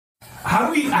How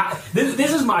do we...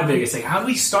 this is my biggest thing. How do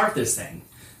we start this thing?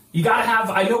 You gotta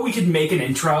have... I know we could make an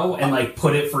intro and, like,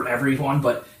 put it for everyone,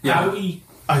 but how do we...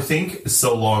 I think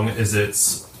so long as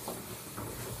it's...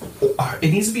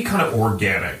 It needs to be kind of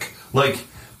organic. Like,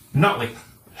 not like,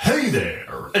 hey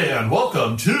there, and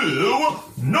welcome to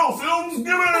No Films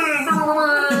Given!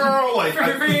 Like,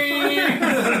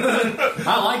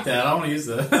 I like that. I want to use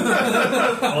that.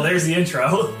 Well, there's the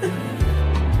intro.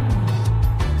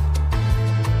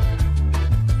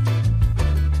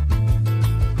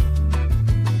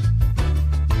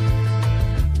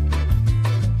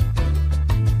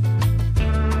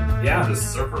 Yeah. This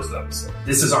is our first episode.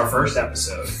 This is our first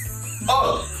episode.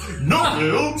 Oh, No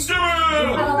Films Given!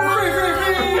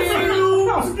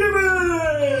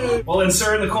 Well,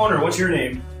 insert in the corner. What's your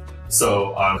name?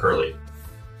 So, I'm Curly.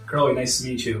 Curly, nice to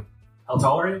meet you. How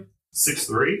tall are you?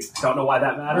 6'3", Don't know why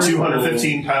that matters.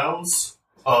 215 pounds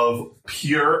of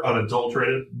pure,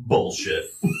 unadulterated bullshit.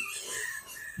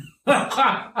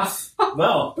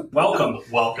 Well, welcome.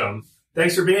 Welcome.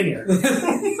 Thanks for being here.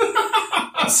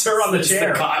 Sir on the chair.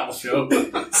 It's the Kyle Show.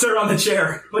 Sir on the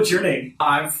chair. What's your name?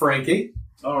 I'm Frankie.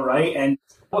 All right. And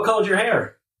what color's your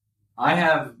hair? I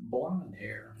have blonde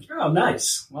hair. Oh,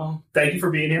 nice. Well, thank you for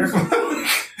being here.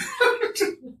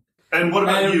 And what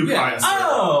about you, yeah. Kyle?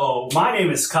 Oh, my name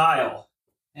is Kyle.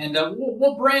 And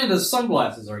what brand of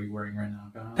sunglasses are you wearing right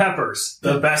now, Kyle? Peppers,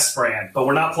 the best brand, but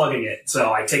we're not plugging it,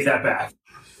 so I take that back.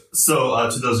 So,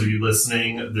 to those of you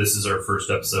listening, this is our first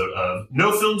episode of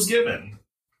No Films Given,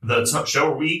 the show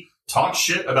where we talk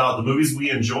shit about the movies we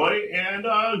enjoy and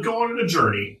go on a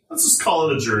journey. Let's just call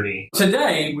it a journey.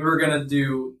 Today, we were going to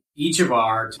do each of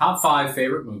our top 5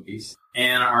 favorite movies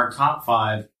and our top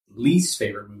 5 least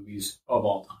favorite movies of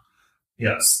all time.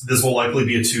 Yes, this will likely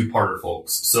be a two-parter,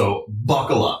 folks, so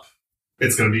buckle up.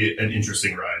 It's going to be an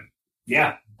interesting ride.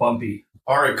 Yeah, bumpy.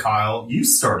 All right, Kyle, you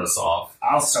start us off.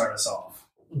 I'll start us off.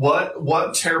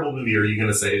 What terrible movie are you going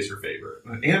to say is your favorite,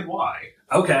 and why?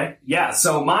 Okay, yeah,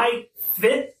 so my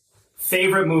 5th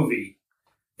favorite movie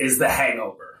is The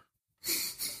Hangover.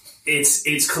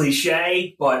 It's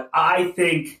cliche, but I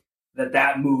think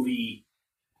that movie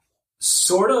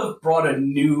sort of brought a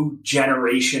new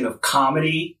generation of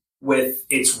comedy with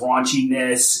its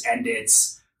raunchiness and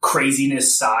its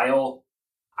craziness style.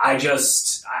 I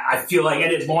feel like,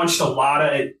 and it launched not a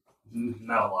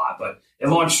lot, but it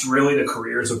launched really the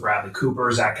careers of Bradley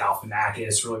Cooper, Zach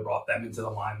Galifianakis, really brought them into the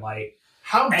limelight.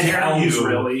 How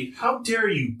dare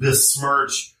you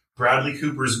besmirch Bradley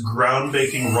Cooper's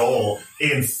groundbreaking role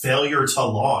in Failure to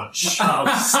Launch? Oh,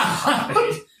 stop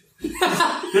it.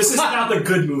 This is about the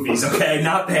good movies, okay?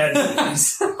 Not bad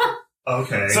movies.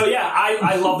 Okay. So yeah,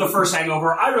 I love the first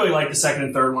Hangover. I really like the second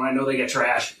and third one. I know they get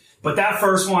trashed. But that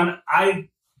first one,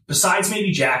 besides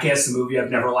maybe Jackass, the movie,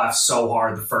 I've never laughed so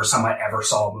hard the first time I ever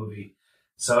saw a movie.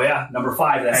 So yeah, number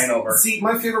 5, The Hangover. See,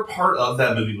 my favorite part of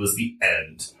that movie was the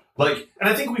end. Like, and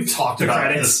I think we've talked about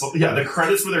credits. this. Yeah, the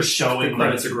credits where they're showing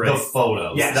the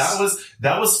photos. Yes.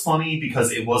 That was funny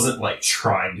because it wasn't like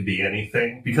trying to be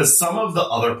anything. Because some of the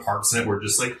other parts in it were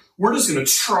just like, we're just going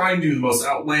to try and do the most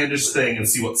outlandish thing and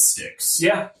see what sticks.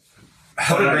 Yeah.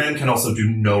 Heather Graham can also do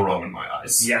no wrong in my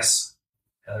eyes. Yes.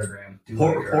 Heather Graham.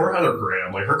 Poor Heather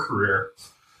Graham. Like, her career.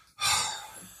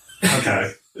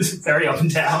 Okay. Very up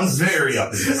and down. Very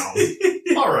up and down.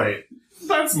 All right.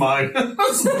 That's my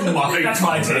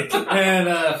take.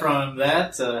 And from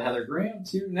that, Heather Graham,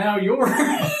 to now your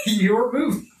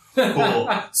movie. Cool.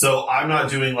 So I'm not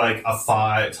doing like a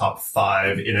top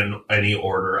 5 in any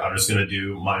order. I'm just going to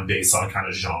do mine based on kind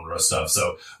of genre stuff.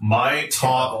 So my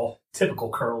typical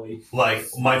Curly, like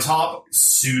my top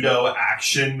pseudo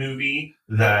action movie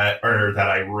that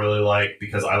I really like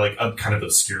because I like kind of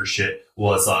obscure shit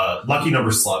was Lucky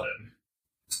Number 11.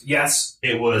 Yes.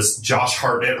 It was Josh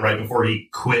Hartnett right before he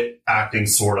quit acting,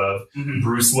 sort of. Mm-hmm.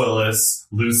 Bruce Willis,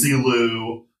 Lucy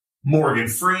Liu, Morgan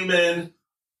Freeman,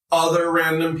 other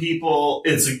random people.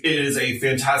 It is a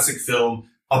fantastic film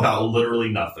about literally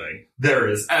nothing. There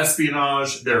is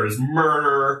espionage, there is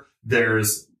murder,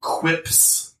 there's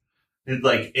quips. It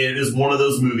is one of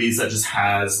those movies that just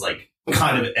has like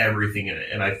kind of everything in it,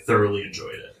 and I thoroughly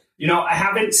enjoyed it. You know, I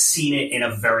haven't seen it in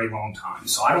a very long time,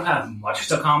 so I don't have much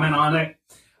to comment on it.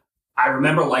 I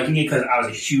remember liking it because I was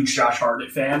a huge Josh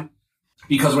Hartnett fan.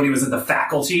 Because when he was in The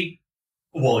Faculty.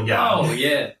 Well, yeah. Oh,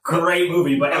 yeah. Great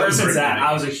movie. But ever since that,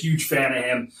 I was a huge fan of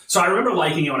him. So I remember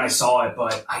liking it when I saw it,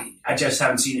 but I just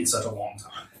haven't seen it in such a long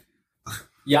time.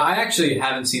 Yeah, I actually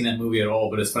haven't seen that movie at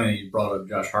all, but it's funny that you brought up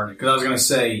Josh Hartnett because I was going to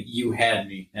say you had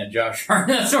me at Josh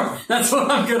Hartnett. That's what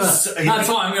I'm gonna. That's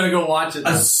why I'm gonna go watch it.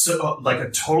 Like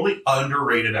a totally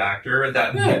underrated actor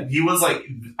that he was like.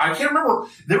 I can't remember.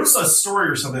 There was a story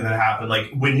or something that happened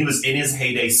like when he was in his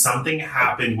heyday. Something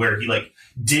happened where he like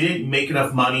didn't make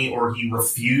enough money, or he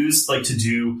refused like to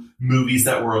do movies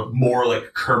that were more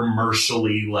like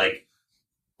commercially like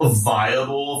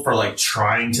viable for like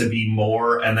trying to be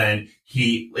more, and then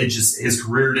his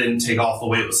career didn't take off the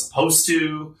way it was supposed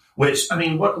to, which I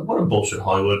mean what a bullshit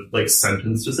Hollywood like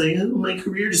sentence to say, oh, my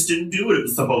career just didn't do what it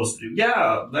was supposed to do.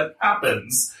 Yeah, that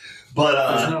happens.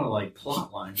 But there's no like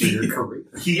plot line for your career.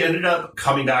 He ended up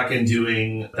coming back and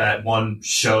doing that one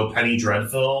show, Penny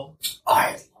Dreadful,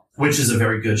 which is a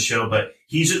very good show, but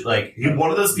he's just like one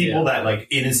of those people that like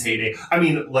in his heyday. I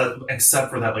mean,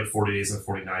 except for that like 40 Days and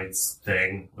 40 Nights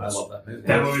thing. I love that movie.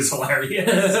 That movie was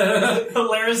hilarious.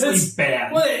 Hilariously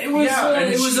bad. Well, it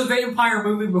was a vampire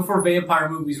movie before vampire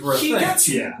movies were a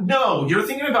thing. No, you're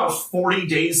thinking about 40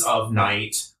 Days of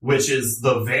Night, which is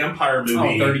the vampire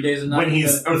movie. 30 Days of Night.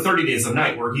 Or 30 Days of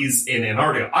Night, where he's in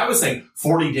Antarctica. I was saying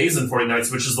 40 Days and 40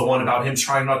 Nights, which is the one about him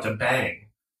trying not to bang.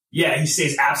 Yeah, he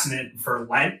stays abstinent for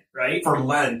Lent, right? For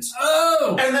Lent.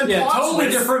 Oh! And then totally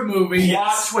different movie.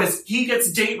 Plot twist. He gets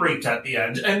date raped at the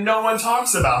end, and no one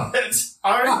talks about it.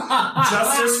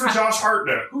 Justice for Josh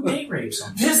Hartnett. Who date rapes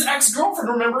him? His ex-girlfriend,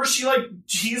 remember?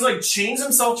 He's like chains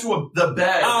himself to the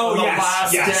bed on the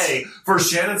last day for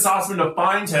Shannon Sossman to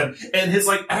find him, and his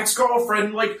like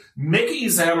ex-girlfriend like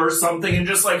Mickey's him or something, and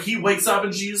just like he wakes up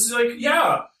and she's like,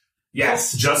 yeah.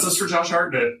 Yes. Justice for Josh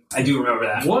Hartnett. I do remember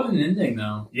that. What an ending,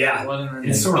 though. Yeah. What an ending.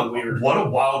 It's sort of weird. What a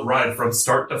wild ride from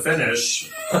start to finish.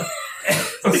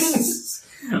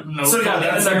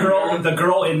 The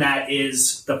girl in that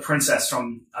is the princess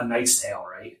from A Knight's Tale,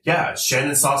 right? Yeah,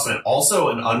 Shannon Sossman. Also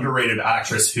an underrated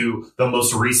actress who the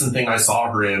most recent thing I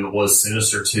saw her in was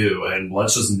Sinister 2, and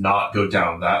let's just not go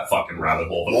down that fucking rabbit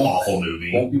hole of an awful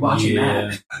movie. Won't be watching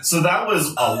that. So that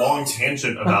was a long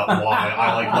tangent about why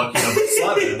I like Lucky Number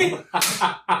 7.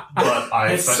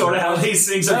 But It's sort of how these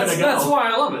things are going to go. That's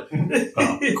why I love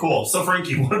it. Cool. So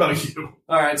Frankie, what about you?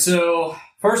 All right, so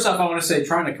first off, I want to say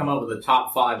trying to come up with a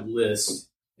top 5 list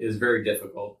is very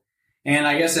difficult. And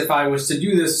I guess if I was to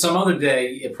do this some other day,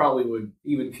 it probably would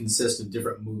even consist of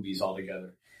different movies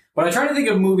altogether. But I try to think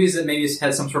of movies that maybe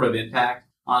had some sort of impact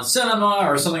on cinema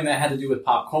or something that had to do with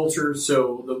pop culture.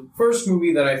 So the first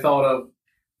movie that I thought of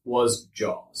was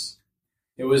Jaws.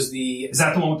 It was Is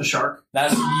that the one with the shark?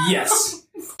 That's... Yes.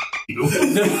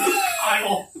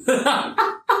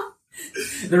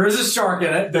 There is a shark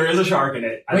in it. There is a shark in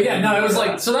it. But yeah, no, it was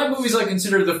like, so that movie's like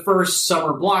considered the first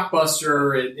summer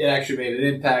blockbuster. It actually made an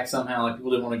impact somehow. Like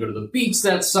people didn't want to go to the beach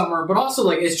that summer, but also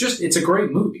like, it's a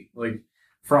great movie. Like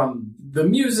from the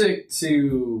music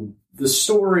to the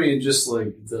story and just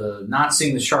like the not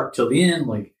seeing the shark till the end.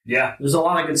 Like, yeah, there's a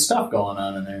lot of good stuff going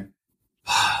on in there.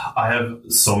 I have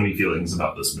so many feelings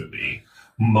about this movie.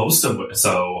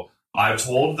 So I've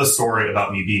told the story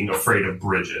about me being afraid of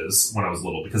bridges when I was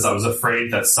little because I was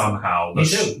afraid that somehow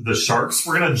the sharks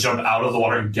were going to jump out of the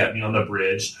water and get me on the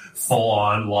bridge full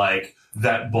on like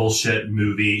that bullshit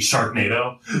movie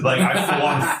Sharknado. Like I full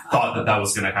on thought that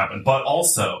was going to happen. But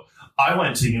also I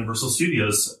went to Universal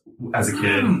Studios as a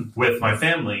kid with my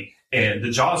family and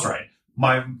the Jaws ride.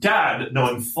 My dad,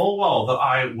 knowing full well that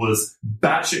I was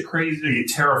batshit crazy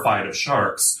terrified of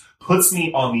sharks, puts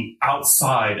me on the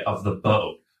outside of the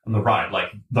boat. On the ride,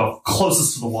 like the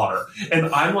closest to the water.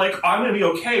 And I'm like, I'm going to be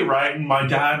okay, right? And my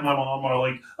dad and my mom are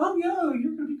like, oh yeah,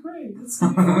 you're going to be great.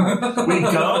 We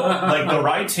go, like the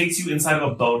ride takes you inside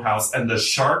of a boathouse and the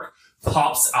shark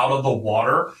pops out of the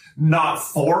water, not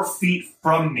 4 feet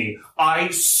from me. I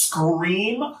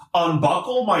scream,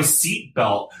 unbuckle my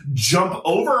seatbelt, jump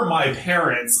over my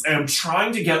parents, and I'm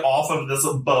trying to get off of this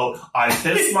boat. I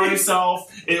piss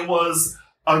myself. It was...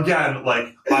 Again,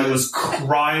 like, I was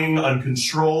crying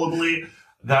uncontrollably.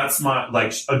 That's my,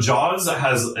 like, Jaws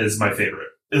is my favorite,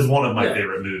 is one of my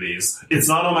favorite movies. It's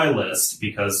not on my list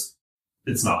because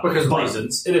it's not. Because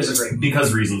reasons. It is a great movie.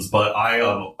 Because reasons, but I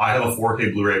have a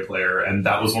 4K Blu-ray player, and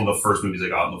that was one of the first movies I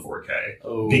got in the 4K.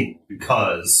 Oh.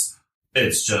 Because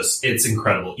it's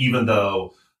incredible. Even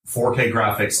though 4K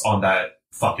graphics on that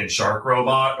fucking shark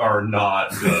robot are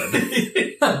not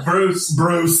good. Bruce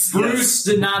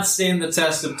did not stand the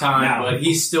test of time, but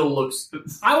he still looks...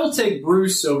 I will take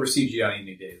Bruce over CGI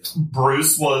any day.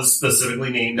 Bruce was specifically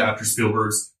named after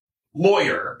Spielberg's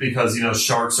lawyer because,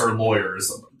 sharks are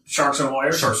lawyers. Sharks and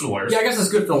Warriors. Sharks and Warriors. Yeah, I guess that's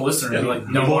good for the listener. Yeah. Like,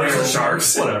 No no Warriors more and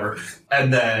Sharks, whatever.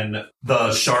 And then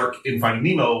the shark in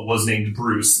Finding Nemo was named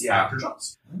Bruce after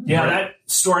Jaws. Yeah, that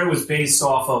story was based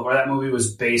off of, or that movie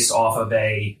was based off of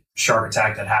a shark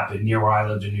attack that happened near where I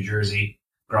lived in New Jersey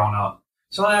growing up.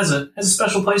 So it has a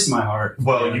special place in my heart.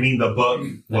 Well, you mean the book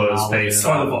was based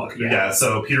on on the book? Yeah.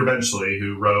 So Peter Benchley,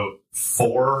 who wrote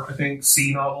 4, I think,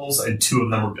 sea novels, and 2 of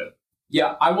them were good.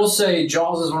 Yeah, I will say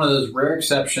Jaws is one of those rare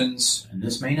exceptions, and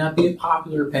this may not be a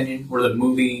popular opinion, where the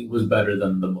movie was better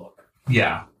than the book.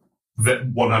 Yeah,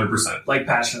 100%. Like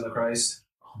Passion of the Christ.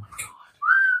 Oh my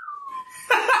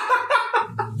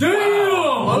god! Damn.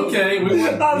 Okay, we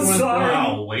went. I'm we went sorry.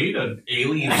 Wow, way to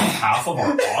alienate half of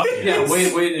our audience. Yeah,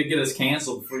 way to get us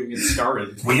canceled before we get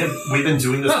started. We've been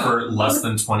doing this for less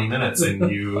than 20 minutes, and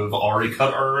you've already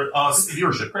cut our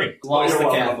viewership. Great. Lost the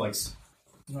welcome. Catholics.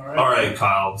 All right. All right,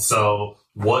 Kyle. So,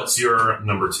 what's your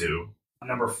number 2?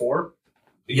 Number 4.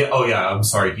 Yeah. Oh, yeah. I'm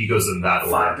sorry. He goes in that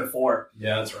 5 order. to 4.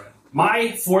 Yeah, that's right. My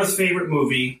 4th favorite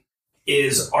movie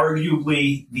is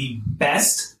arguably the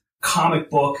best comic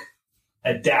book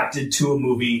adapted to a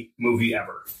movie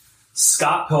ever.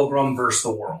 Scott Pilgrim vs.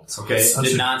 the World. Okay,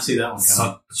 did not see that one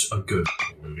coming. Such a good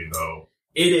movie, though.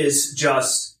 It is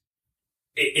just,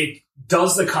 it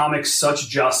does the comics such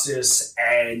justice,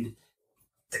 and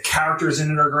the characters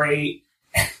in it are great.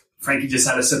 Frankie just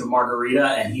had a sip of margarita,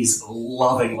 and he's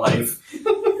loving life.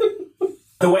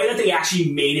 The way that they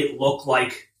actually made it look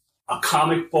like a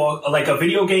comic book, like a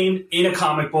video game in a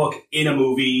comic book in a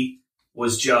movie,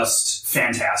 was just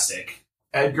fantastic.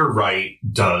 Edgar Wright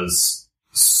does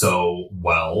so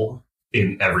well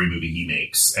in every movie he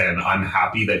makes, and I'm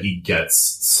happy that he gets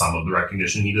some of the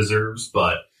recognition he deserves,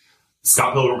 but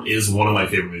Scott Pilgrim is one of my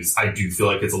favorite movies. I do feel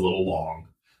like it's a little long.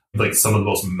 Like, some of the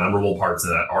most memorable parts of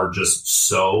that are just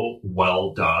so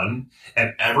well done,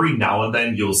 and every now and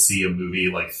then you'll see a movie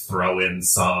like throw in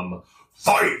some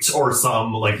fight or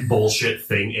some like bullshit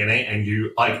thing in it, and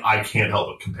you like, I can't help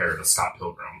but compare it to Scott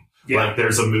Pilgrim. Yeah. Like,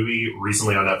 there's a movie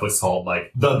recently on Netflix called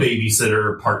like The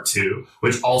Babysitter Part 2,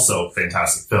 which also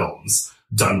fantastic films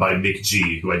done by Mick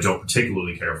G, who I don't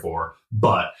particularly care for,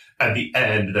 but at the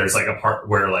end there's like a part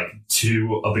where like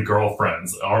 2 of the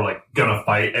girlfriends are like gonna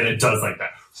fight, and it does like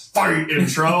that fight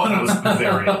intro, and I was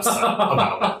very upset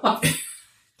about it.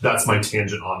 That's my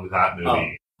tangent on that movie.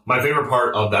 Oh. My favorite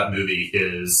part of that movie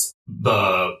is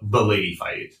the lady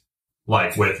fight,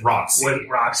 like with Roxy. With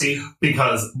Roxy.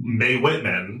 Because Mae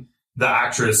Whitman, the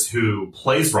actress who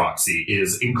plays Roxy,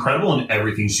 is incredible in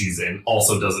everything she's in.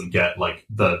 Also doesn't get like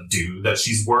the due that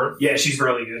she's worth. Yeah, she's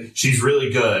really good. She's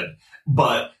really good.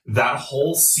 But that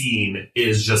whole scene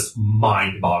is just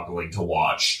mind-boggling to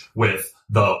watch, with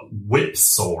the whip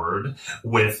sword,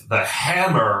 with the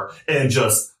hammer, and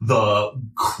just the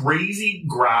crazy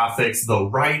graphics,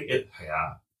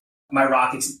 My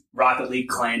Rocket League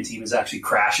clan team is actually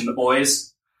crashing the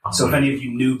boys. So if any of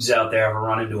you noobs out there ever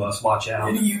run into us, watch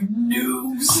out. You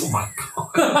noobs! Oh my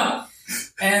god.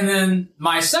 And then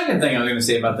my second thing I was going to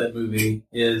say about that movie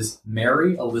is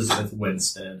Mary Elizabeth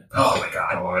Winstead. Oh my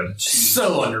god.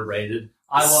 So underrated.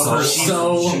 I love her She's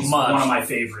so much. one of my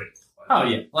favorite. Oh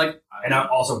yeah, like, And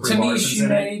also Brie to me, Larson's she in it.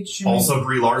 made. Also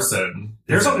Brie Larson.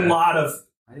 There's is a in it. lot of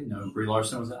I didn't know Brie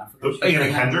Larson was in Africa. Anna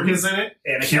Kendrick is in it.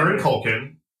 Anna Kieran Kendrick.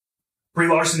 Culkin. Brie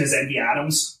Larson is Envy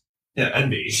Adams. Yeah,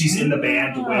 Envy. She's in the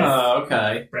band with Oh,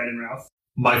 okay. Brandon Routh.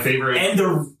 My favorite. And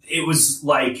it was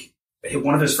like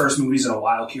one of his first movies in a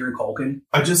while, Kieran Culkin.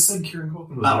 I just said Kieran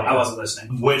Culkin was Oh, in it. I wasn't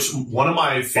listening. Which, one of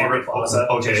my favorite. Plaza,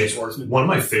 Okay. Jason Schwartzman. One of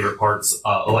my favorite parts,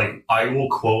 like, I will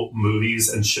quote movies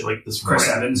and shit like this Chris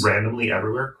Evans. randomly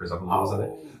everywhere. Chris Evans was in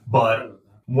it. But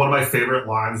one of my favorite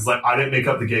lines is like, I didn't make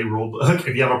up the gay rule, but like,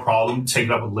 if you have a problem, take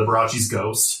it up with Liberace's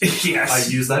ghost. Yes.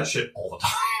 I use that shit all the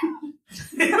time.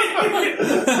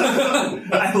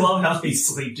 I love how they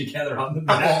sleep together on the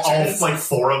bed. all like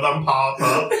 4 of them pop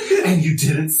up. And you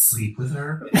didn't sleep with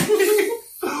her?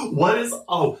 What is,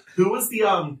 who was the,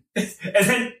 And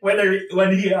then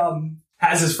when he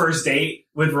has his first date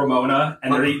with Ramona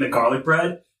and they're eating the garlic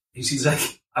bread, he's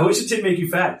like, I wish it didn't make you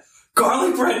fat.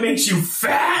 Garlic bread makes you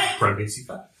fat? bread makes you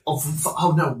fat.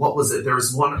 Oh no, what was it? There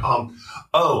was one,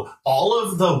 all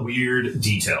of the weird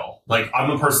detail. Like, I'm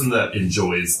a person that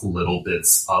enjoys little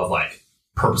bits of, like,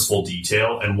 purposeful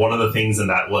detail, and one of the things in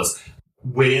that was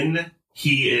when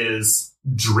he is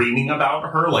dreaming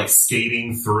about her, like,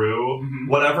 skating through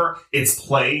whatever, it's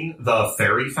playing the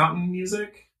fairy fountain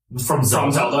music from Zelda.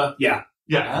 From Zelda? Yeah.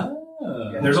 Yeah.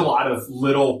 Oh. There's a lot of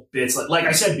little bits. Like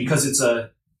I said, because it's a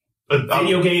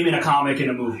video game and a comic and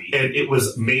a movie. And it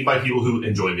was made by people who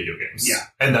enjoy video games. Yeah.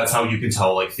 And that's how you can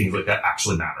tell, like, things like that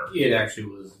actually matter. It actually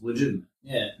was legitimate.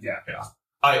 Yeah.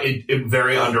 It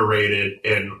very underrated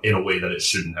in a way that it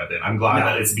shouldn't have been. I'm glad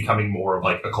that it's becoming more of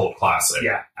like a cult classic.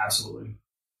 Yeah, absolutely.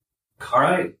 All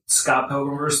right, Scott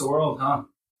Pilgrim vs. the World, huh?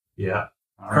 Yeah.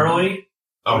 Curly,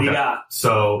 what do you got?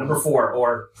 So number 4,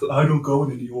 or I don't go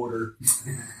in any order.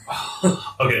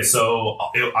 Okay, so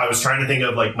I was trying to think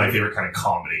of like my favorite kind of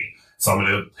comedy. So I'm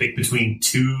going to pick between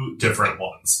 2 different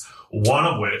ones. One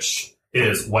of which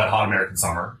is Wet Hot American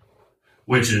Summer,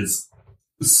 which is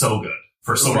so good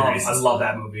for so many reasons. I love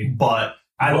that movie. But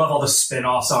I love all the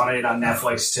spin-offs on it on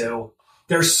Netflix too.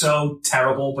 They're so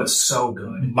terrible, but so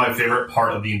good. My favorite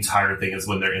part of the entire thing is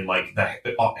when they're in like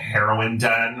the heroin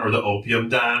den or the opium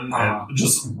den and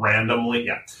just randomly,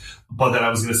 But then I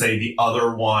was going to say the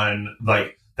other one,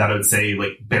 like that I would say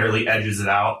like barely edges it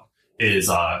out is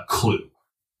Clue.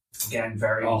 Again,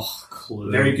 very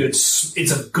Clue. Very good.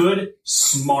 It's a good,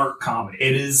 smart comedy.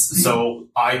 It is. So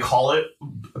I call it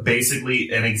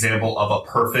basically an example of a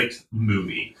perfect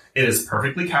movie. It is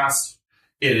perfectly cast.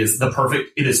 It is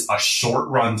a short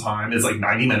runtime. It's like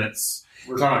 90 minutes.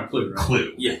 We're talking about Clue, right?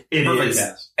 Clue. Yeah. It perfect is.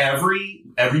 Cast.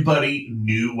 Everybody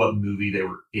knew what movie they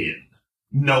were in.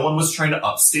 No one was trying to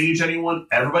upstage anyone.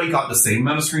 Everybody got the same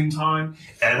amount of screen time.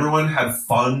 Everyone had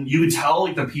fun. You could tell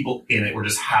like the people in it were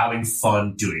just having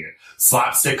fun doing it.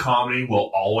 Slapstick comedy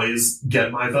will always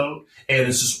get my vote. And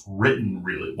it's just written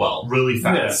really well, really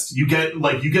fast. Yeah. You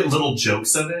get little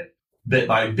jokes of it. Bit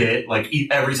by bit, like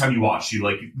every time you watch, you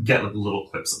like get like little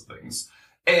clips of things.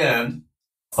 And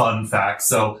fun fact: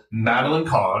 so Madeline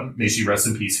Kahn, may she rest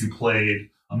in peace, who played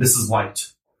Mrs.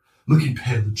 White, looking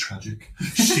pale and tragic.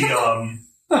 She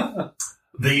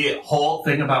the whole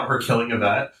thing about her killing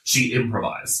Yvette, she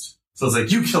improvised. So it's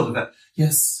like, you killed Yvette.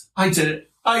 Yes, I did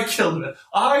it. I killed Yvette.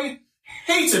 I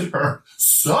hated her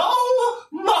so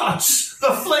much. The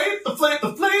flame.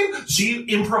 She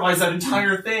improvised that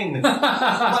entire thing. Like,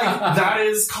 that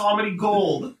is comedy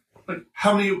gold. Like,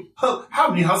 how many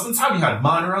husbands have you had?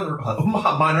 Mine or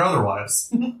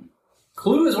otherwise.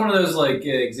 Clue is one of those, like,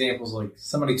 examples, like,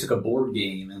 somebody took a board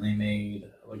game and they made,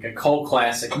 like, a cult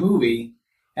classic movie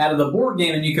out of the board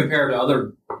game, and you compare it to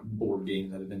other board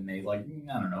games that have been made, like,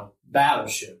 I don't know,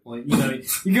 Battleship. Like, you know,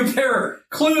 you compare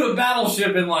Clue to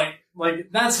Battleship and, like,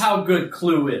 that's how good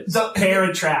Clue is. The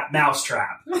Parent Trap,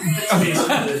 Mousetrap.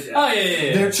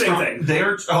 Yeah. They're same thing.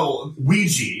 They're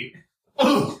Ouija.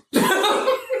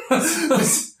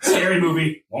 Scary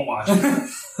movie. Won't watch it.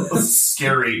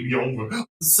 Scary.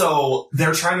 So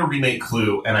they're trying to remake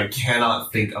Clue, and I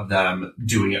cannot think of them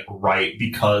doing it right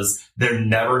because they're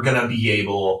never going to be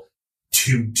able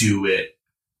to do it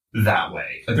that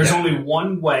way. There's only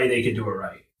one way they could do it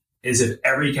right, is if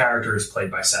every character is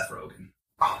played by Seth Rogen.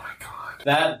 Oh my god.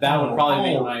 That would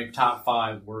probably make my top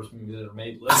 5 worst movies that are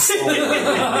made list.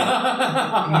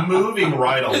 Moving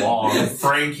right along,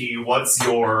 Frankie, what's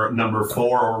your number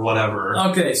 4 or whatever?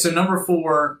 Okay, so number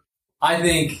 4, I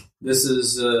think this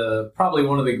is probably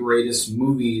one of the greatest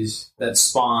movies that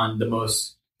spawned the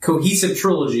most cohesive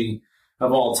trilogy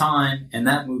of all time, and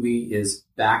that movie is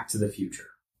Back to the Future.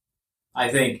 I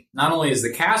think not only is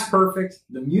the cast perfect,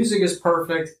 the music is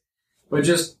perfect, but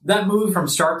just that movie from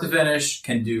start to finish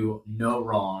can do no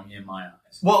wrong in my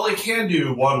eyes. Well, it can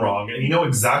do one wrong, and you know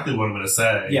exactly what I'm going to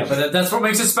say. Yeah, but that's what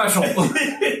makes it special.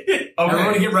 Okay.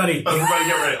 Everybody get ready.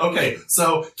 Okay,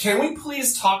 so can we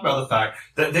please talk about the fact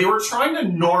that they were trying to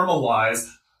normalize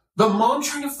the mom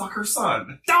trying to fuck her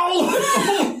son? No!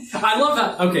 I love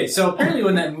that. Okay, so apparently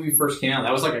when that movie first came out,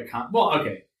 that was like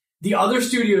the other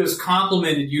studios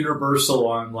complimented Universal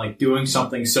on like doing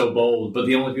something so bold, but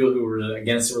the only people who were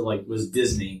against it was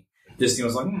Disney. Disney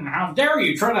was like, how dare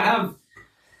you try to have...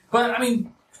 But, I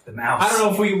mean, the mouse. I don't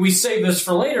know if we save this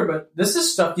for later, but this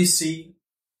is stuff you see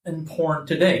in porn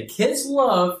today. Kids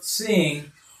love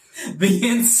seeing the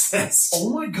incest.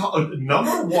 Oh my god.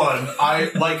 Number 1,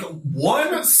 I like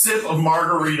one sip of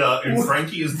margarita and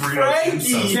Frankie is bringing up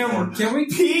incest porn. Can we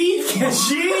pee?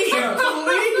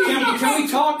 Can we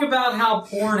talk about how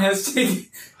porn has taken...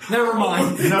 Never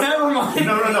mind. Never mind.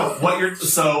 No. What you're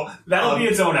that'll be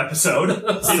its own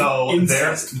episode. So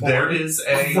there is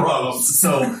a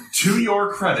so to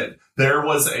your credit, there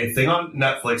was a thing on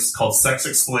Netflix called Sex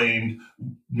Explained,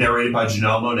 narrated by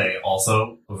Janelle Monáe,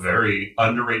 also a very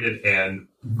underrated and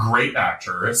great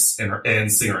actress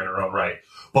and singer in her own right.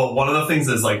 But one of the things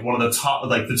is like one of the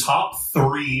top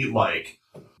 3 like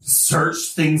search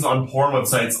things on porn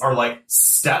websites are like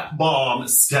stepmom,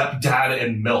 stepdad,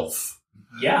 and MILF.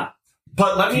 Yeah.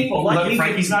 But let me People like it.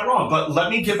 Frankie's not wrong. But let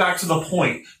me get back to the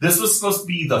point. This was supposed to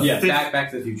be the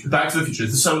Back to the Future. Back to the Future.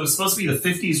 So it was supposed to be the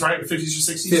 50s, right? 50s or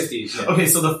 60s? 50s. Yeah. Okay,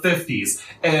 so the 50s.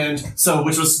 And so,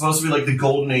 which was supposed to be like the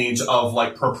golden age of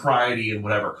like propriety and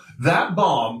whatever. That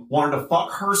bomb wanted to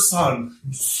fuck her son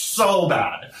so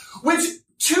bad. Which,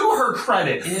 to her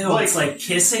credit, Ew, it's like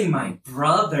kissing my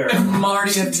brother.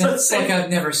 Marty, it's like I've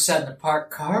never sat in a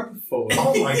parked car before.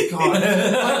 oh my god.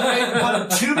 But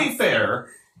to be fair,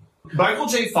 Michael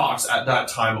J. Fox at that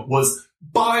time was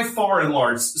by far and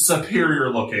large superior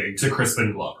looking to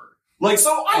Crispin Glover. Like,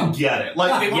 so I get it.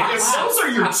 Like, if those are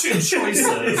your two choices,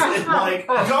 like,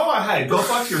 go ahead, go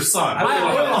fuck your son.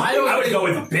 I would go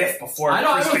with Biff before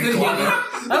Crispin Glover.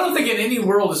 I don't think in any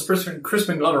world is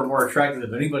Crispin Glover more attractive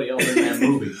than anybody else in that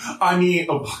movie. I mean,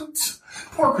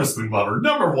 poor Crispin Glover.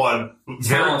 Number one,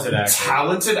 talented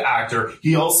actor.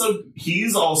 He's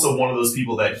also one of those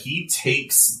people that he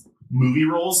takes movie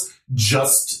roles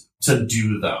just to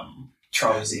do them.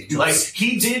 Charlie Angels. Like,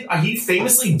 he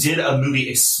famously did a movie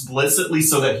explicitly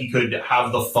so that he could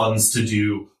have the funds to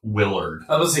do Willard.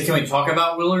 I was going to say, can we talk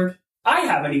about Willard? I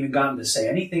haven't even gotten to say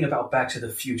anything about Back to the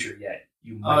Future yet.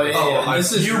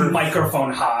 This is you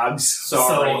microphone hogs.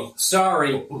 Sorry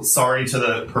to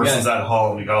the persons at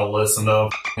home. You gotta listen to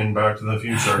in Back to the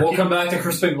Future. We'll come back to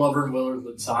Crispin Glover and Willard.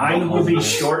 Mine will be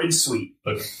short and sweet.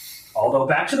 Okay. Although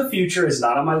Back to the Future is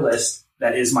not on my list,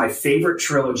 that is my favorite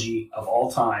trilogy of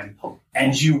all time,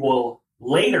 and you will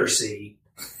later see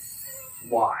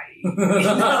why.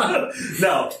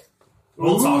 No.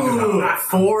 We'll talk about that.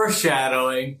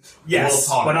 Foreshadowing. Yes,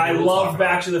 but I love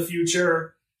Back to the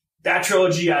Future. That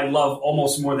trilogy I love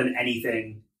almost more than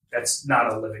anything that's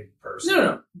not a living person.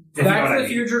 No. Back to the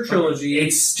Future trilogy.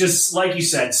 It's just, like you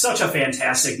said, such a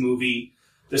fantastic movie.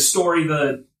 The story,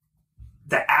 the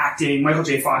acting, Michael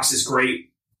J. Fox is great.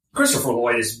 Christopher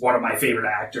Lloyd is one of my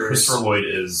favorite actors. Christopher Lloyd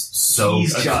is so...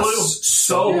 He's just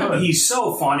so... He's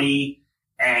so funny,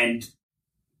 and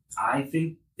I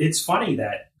think it's funny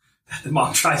that the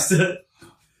mom tries to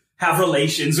have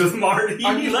relations with Marty.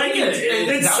 I mean,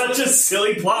 it's such a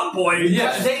silly plot point.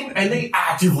 Yeah, they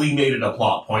actively made it a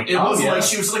plot point. It was like,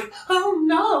 she was like, oh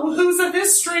no, who's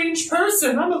this strange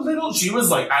person? I'm a little... She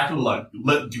was like, acting like,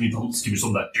 give me some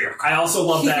of that dick. I also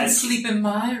love that... He can sleep in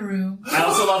my room. I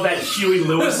also love that Huey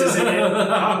Lewis is in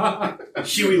it.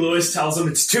 Huey Lewis tells him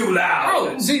it's too loud.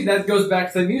 Oh, see, that goes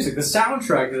back to the music. The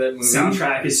soundtrack of that movie...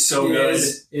 Soundtrack is so good.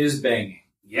 Is banging.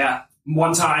 Yeah.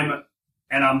 One time...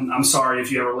 And I'm sorry if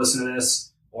you ever listen to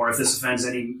this, or if this offends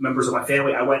any members of my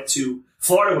family. I went to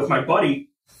Florida with my buddy,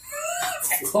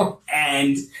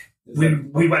 and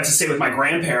we went to stay with my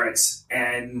grandparents.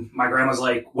 And my grandma's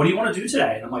like, "What do you want to do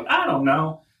today?" And I'm like, "I don't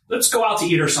know. Let's go out to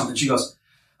eat or something." She goes,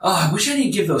 "Oh, I wish I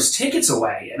didn't give those tickets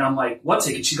away." And I'm like, "What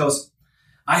tickets?" She goes,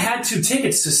 "I had 2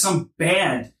 tickets to some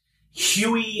band,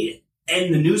 Huey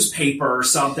and the Newspaper or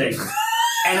something."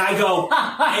 And I go,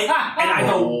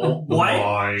 oh, what?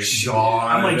 My God.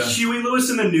 I'm like, Huey Lewis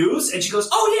in the News? And she goes,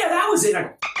 oh yeah, that was it. And I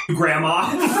go, Grandma.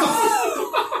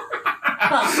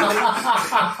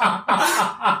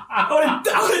 I would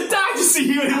have died to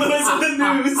see Huey Lewis in the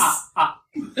News.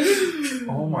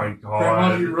 Oh my God.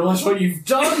 Grandma, do you realize what you've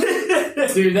done?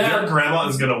 Dude, your grandma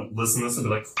is going to listen to this and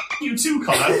be like, you too,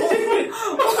 Kyle.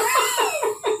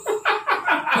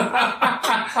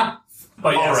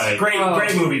 But yes, all right.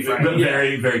 Great movie, Frank.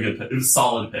 Very, very good pick. It was a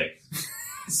solid pick.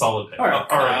 Solid pick. All right,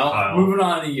 Kyle. Moving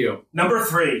on to you. Number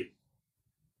 3.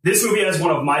 This movie has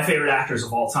one of my favorite actors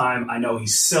of all time. I know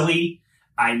he's silly.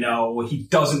 I know he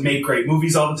doesn't make great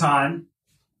movies all the time.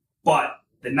 But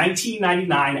the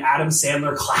 1999 Adam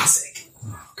Sandler classic,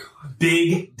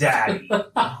 Big Daddy.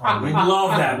 I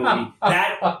love that movie.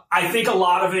 I think a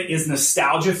lot of it is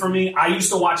nostalgia for me. I used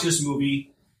to watch this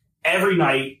movie every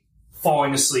night,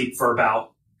 falling asleep for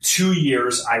about 2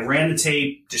 years. I ran the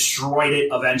tape, destroyed it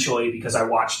eventually because I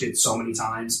watched it so many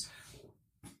times.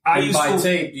 By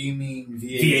tape, do you mean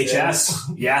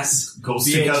VHS? Yes. Goes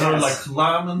VHS. together like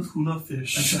lamb and tuna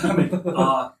fish.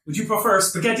 Would you prefer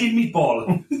spaghetti and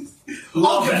meatball?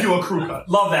 I'll give you a crew cut.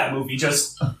 Love that movie.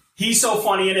 Just, he's so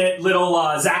funny in it. Little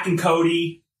Zach and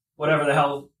Cody, whatever the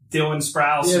hell, Dylan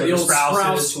Sprouse. Yeah, the old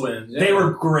Sprouse twins. Yeah. They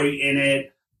were great in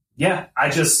it. Yeah,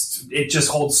 it just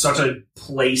holds such a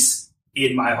place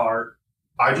in my heart.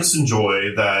 I just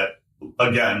enjoy that,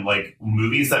 again, like,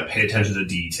 movies that pay attention to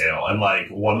detail. And, like,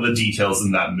 one of the details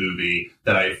in that movie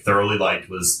that I thoroughly liked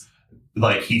was,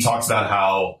 like, he talks about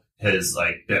how his,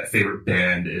 like, favorite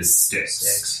band is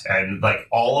Styx. And, like,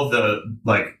 all of the,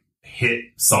 like, hit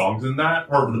songs in that,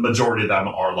 or the majority of them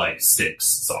are, like, Styx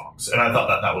songs. And I thought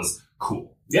that was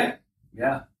cool. Yeah.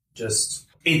 Just...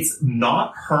 It's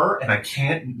not her, and I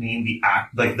can't name the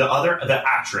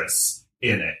actress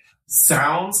in it.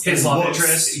 Sounds His and love looks,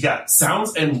 interest? yeah,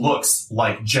 sounds and looks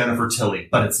like Jennifer Tilly,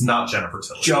 but it's not Jennifer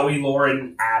Tilly. Joey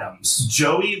Lauren Adams.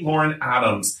 Joey Lauren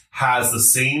Adams has the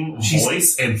same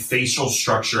voice and facial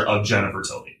structure of Jennifer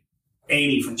Tilly.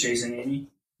 Amy from Chasing Amy.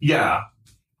 Yeah.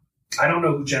 I don't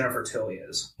know who Jennifer Tilly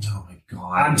is. Oh my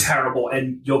god. I'm terrible,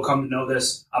 and you'll come to know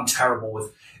this. I'm terrible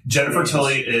with Jennifer names.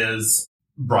 Tilly is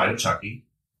Bride of Chucky.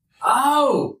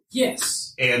 Oh,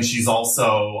 yes. And she's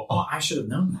also... Oh, I should have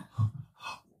known that.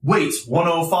 Wait,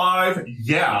 105?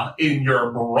 Yeah, in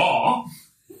your bra.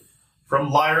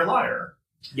 From Liar Liar.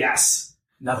 Yes.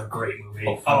 Another great movie.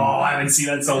 Oh, I haven't seen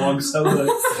that in so long. So good.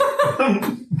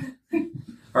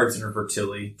 Arts and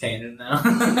fertility tangent now.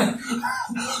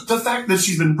 The fact that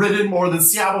she's been ridden more than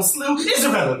Seattle Slew is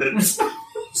irrelevant.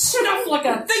 Stuffed like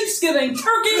a Thanksgiving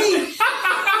turkey!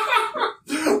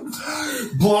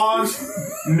 Blonde,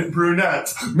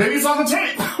 brunette. Maybe it's on the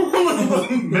tape.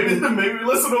 maybe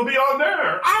listen will be on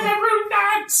there. I'm a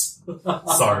brunette.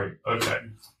 Sorry. Okay.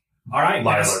 All right.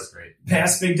 Lilar's great.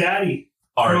 Past Big Daddy.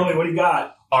 All right. Curly, what do you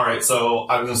got? All right. So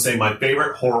I'm going to say my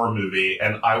favorite horror movie,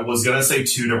 and I was going to say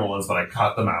two different ones, but I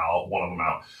cut them out. One of them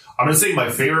out. I'm going to say my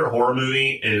favorite horror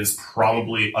movie is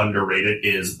probably underrated.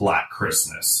 Is Black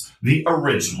Christmas, the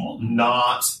original,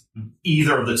 not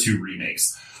either of the two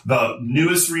remakes. The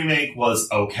newest remake was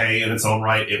okay in its own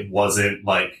right. It wasn't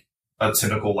like a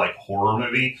typical like horror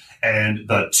movie. And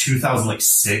the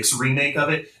 2006 remake of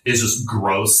it is just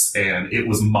gross, and it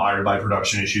was mired by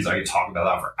production issues. I could talk about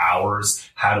that for hours.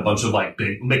 Had a bunch of like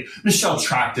big Michelle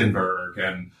Trachtenberg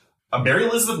and Mary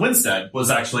Elizabeth Winstead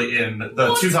was actually in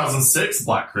the 2006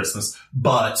 Black Christmas,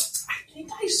 but I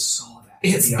think I saw that.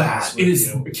 it's bad. It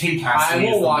is. Kate Cassidy.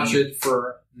 I will watch it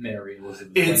for Mary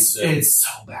Elizabeth Winstead. It's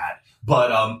so bad.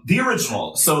 But the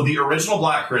original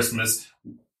Black Christmas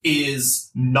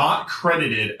is not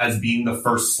credited as being the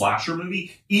first slasher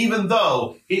movie, even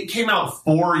though it came out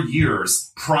 4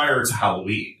 years prior to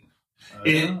Halloween.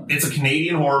 It's a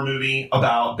Canadian horror movie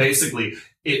about, basically,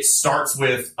 it starts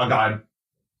with a guy,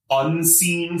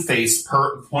 unseen face,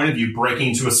 point of view, breaking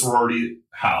into a sorority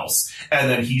house, and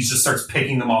then he just starts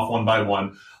picking them off one by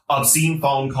one. Obscene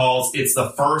phone calls. It's the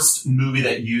first movie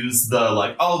that used the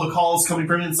the call's coming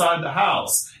from inside the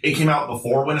house. It came out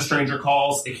before When a Stranger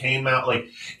Calls. It came out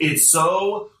it's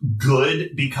so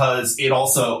good because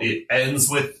it ends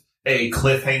with a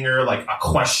cliffhanger, like a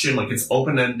question, it's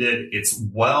open-ended. It's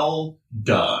well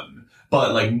done,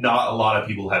 but not a lot of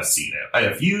people have seen it.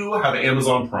 If you have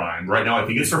Amazon Prime right now, I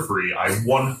think it's for free. I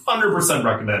 100%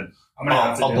 recommend I'm gonna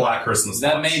have to a Black Christmas.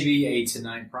 That watch. may be a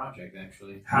tonight project,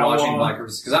 actually. How watching long? Black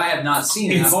Christmas, because I have not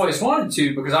seen it. I've always wanted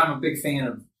to because I'm a big fan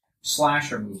of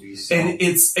slasher movies. So. And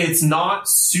it's not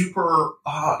super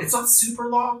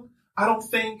long. I don't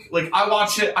think. I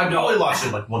watch it. I probably watch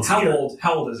it once a year.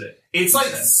 How old is it? It's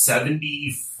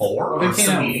 74 Well, or it came out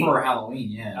 78. before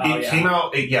Halloween, yeah. It came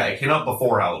out. It came out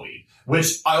before Halloween,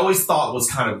 which I always thought was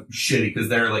kind of shitty because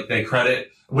they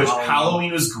credit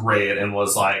Halloween was great and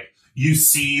was you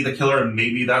see the killer and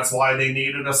maybe that's why they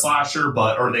needed a slasher,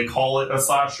 or they call it a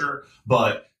slasher.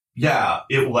 But yeah,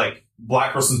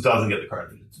 Black Christmas doesn't get the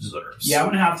credit it deserves. Yeah,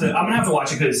 I'm gonna have to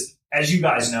watch it because, as you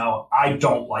guys know, I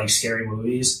don't like scary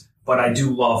movies, but I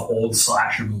do love old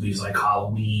slasher movies like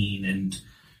Halloween and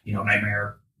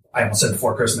Nightmare. I almost said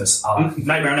Before Christmas.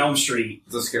 Nightmare on Elm Street.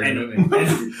 It's a scary movie. And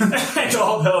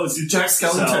all those. Jack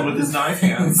Skellington with his knife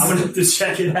hands. I'm gonna have to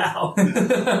check it out.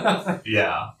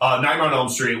 Yeah, Nightmare on Elm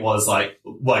Street was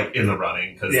in the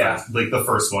running because the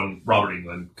first one, Robert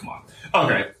Englund. Come on.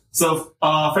 Okay, so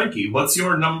Frankie, what's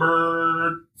your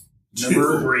number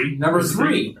three? Number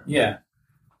three. Yeah.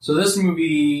 So this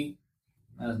movie,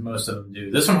 as most of them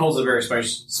do, this one holds a very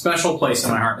special place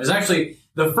in my heart. It's actually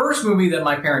the first movie that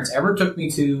my parents ever took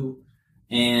me to,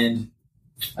 and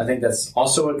I think that's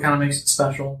also what kind of makes it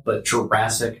special, but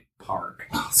Jurassic Park.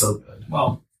 So good.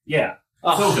 Well, yeah.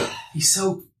 So good. He's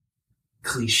so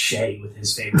cliche with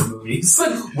his favorite movies.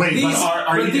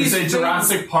 Are you going to say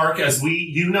Jurassic Park as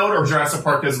you know it, or Jurassic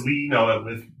Park as we know it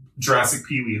with Jurassic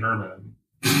Pee Wee Herman?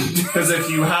 Because if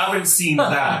you haven't seen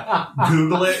that,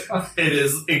 Google it. It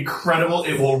is incredible.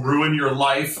 It will ruin your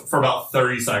life for about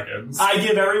 30 seconds. I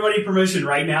give everybody permission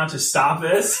right now to stop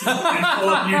this and pull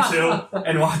up YouTube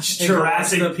and watch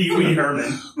Jurassic Pee Wee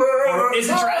Herman. Or is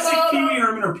it Jurassic Pee Wee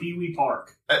Herman or Pee Wee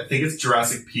Park? I think it's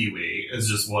Jurassic Pee Wee is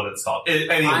just what it's called.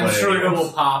 Anyway, I'm sure it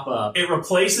will pop up. It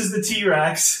replaces the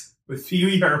T-Rex with Pee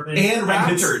Wee Herman and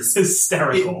raptors. It's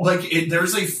hysterical.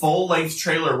 There's a full-length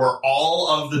trailer where all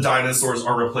of the dinosaurs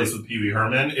are replaced with Pee Wee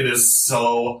Herman. It is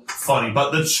so funny.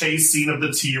 But the chase scene of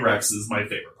the T-Rex is my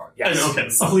favorite part. Park. Yes. Okay,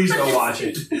 so Please go watch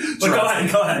it. But go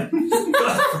ahead. Go ahead,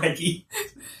 Frankie.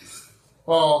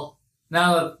 Well,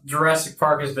 now that Jurassic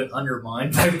Park has been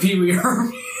undermined by Pee Wee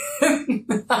Herman.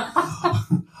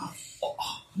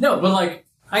 No, but like,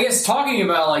 I guess talking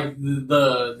about like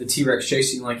the T-Rex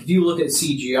chasing, like if you look at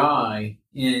CGI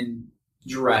in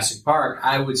Jurassic Park,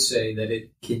 I would say that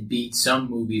it can beat some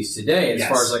movies today as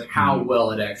far as like how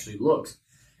well it actually looks.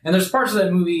 And there's parts of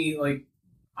that movie, like,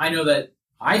 I know that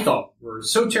I thought were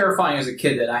so terrifying as a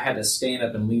kid that I had to stand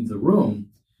up and leave the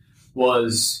room,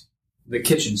 was the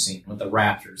kitchen scene with the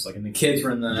raptors. Like, and the kids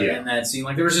were in that scene.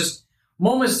 Like, there was just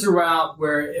moments throughout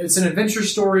where it's an adventure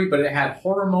story, but it had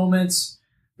horror moments,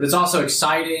 but it's also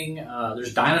exciting.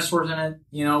 There's dinosaurs in it,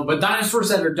 you know, but dinosaurs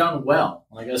that are done well.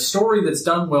 Like, a story that's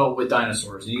done well with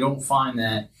dinosaurs. And you don't find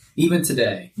that, even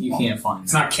today, you can't find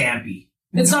It's that. not campy.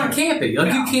 It's not campy.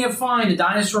 Like, you can't find a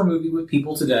dinosaur movie with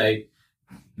people today.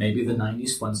 Maybe the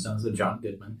 90s Flintstones with John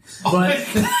Goodman. But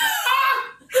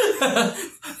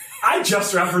I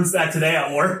just referenced that today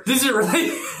at work. Is it really?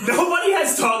 Nobody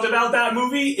has talked about that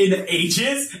movie in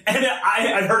ages, and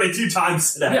I've heard it 2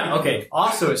 times today. Yeah, okay.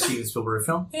 Also a Steven Spielberg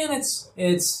film. And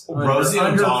it's Rosie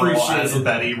O'Donnell as underappreciated.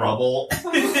 Betty Rubble,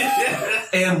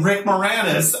 and Rick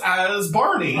Moranis as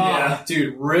Barney.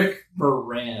 Dude, Rick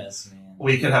Moranis, man.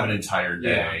 We could have an entire day.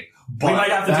 Yeah. But We might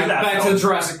have to do that. Back to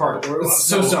Jurassic Park.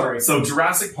 So sorry. So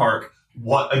Jurassic Park,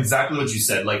 exactly what you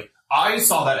said. Like, I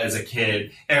saw that as a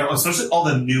kid, and especially all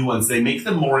the new ones, they make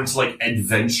them more into like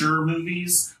adventure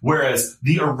movies, whereas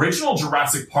the original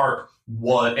Jurassic Park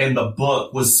and the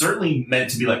book was certainly meant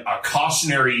to be like a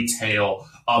cautionary tale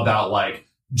about like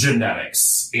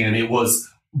genetics, and it was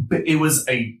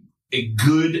a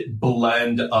good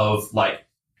blend of like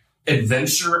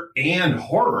adventure and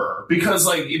horror, because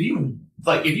like if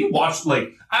you watch,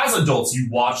 like, as adults you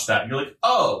watch that and you're like,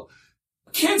 oh,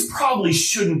 kids probably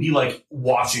shouldn't be like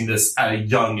watching this at a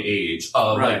young age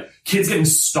of like kids getting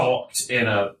stalked in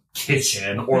a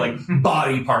kitchen, or like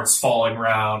body parts falling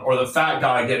around, or the fat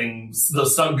guy getting the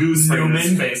stuck goose in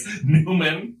his face.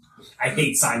 Newman. I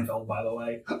hate Seinfeld, by the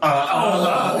way.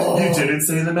 You didn't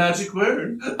say the magic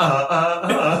word.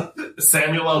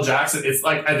 Samuel L. Jackson. It's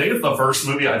like, I think it's the first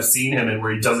movie I've seen him in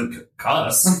where he doesn't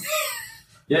cuss.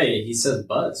 Yeah, he says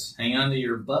butts. Hang on to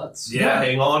your butts. Yeah,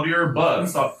 hang on to your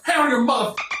butts. Hang on to your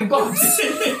motherfucking butts.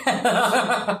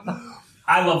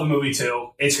 I love the movie too.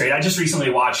 It's great. I just recently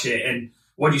watched it, and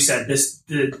what you said,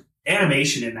 the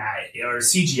animation in that, or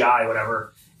CGI,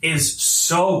 whatever, is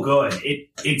so good.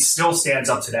 It still stands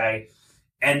up today.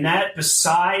 And that,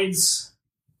 besides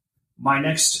my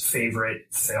next favorite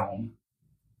film,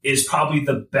 is probably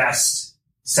the best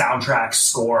soundtrack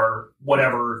score,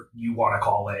 whatever you want to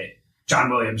call it. John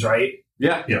Williams, right?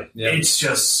 Yeah.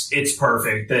 It's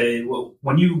perfect.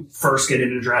 When you first get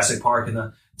into Jurassic Park and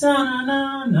the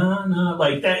da-na-na-na-na,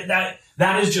 like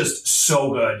that is just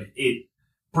so good. It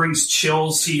brings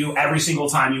chills to you every single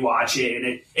time you watch it,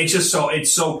 and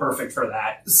it's so perfect for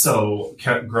that. So,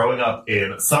 growing up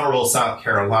in Summerville, South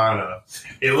Carolina,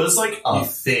 it was like a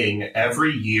thing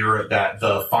every year that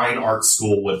the fine arts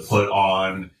school would put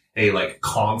on a like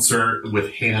concert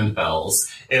with handbells,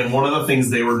 and one of the things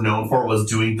they were known for was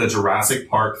doing the Jurassic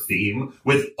Park theme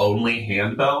with only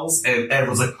handbells, and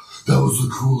everyone's like, that was the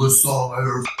coolest song I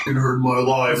ever heard in my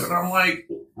life. And I'm like,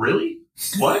 really?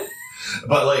 What?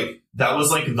 But like, that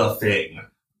was like the thing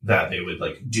that they would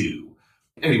like do.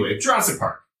 Anyway, Jurassic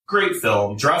Park, great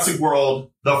film. Jurassic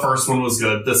World, the first one was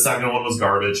good, the second one was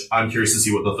garbage. I'm curious to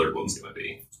see what the third one's gonna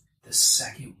be. The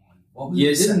second one. What was Yeah,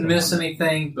 the it didn't second miss one?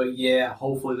 anything, but yeah,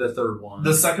 hopefully the third one.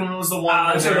 The second one was the one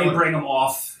where So they they were bring them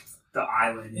off the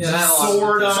island. Yeah, that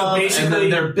sort of, So basically, and then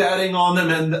they're betting on them,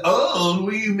 and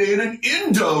we made an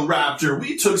Indoraptor.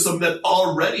 We took some that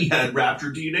already had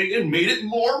raptor DNA and made it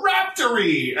more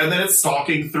raptory. And then it's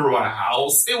stalking through a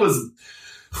house. It was...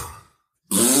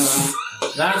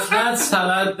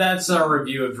 That's our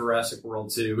review of Jurassic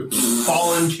World 2.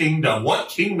 Fallen Kingdom. What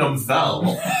kingdom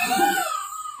fell?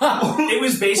 it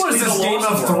was basically What is this, the Game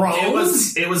Lost of World.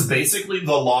 Thrones? It was basically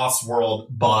the Lost World,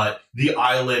 but the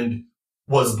island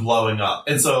was blowing up.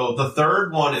 And so the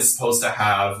third one is supposed to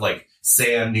have like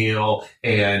Sam Neill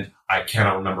and I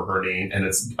cannot remember her name, and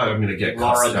I'm going to get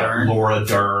Laura cussed out. Dern. Laura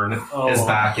Dern is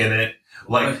back in it.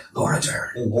 Like Laura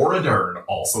Dern. Laura Dern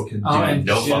also can do and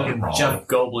no fucking wrong. Jeff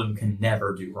Goldblum can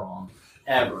never do wrong.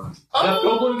 Ever. Jeff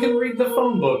Goldblum can read the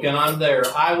phone book, and I'm there.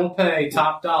 I will pay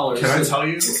top dollars. Can I tell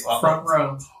you? Front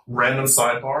row. Random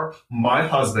sidebar. My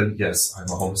husband, yes, I'm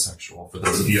a homosexual, for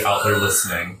those of you out there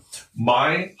listening.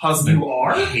 My husband You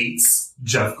are? hates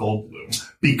Jeff Goldblum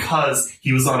because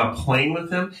he was on a plane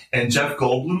with him, and Jeff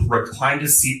Goldblum reclined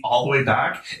his seat all the way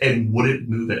back and wouldn't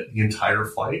move it the entire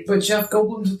flight. But Jeff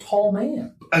Goldblum's a tall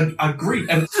man. Agreed.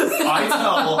 And I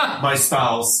tell my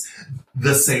spouse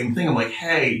the same thing. I'm like,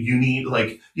 hey, you need,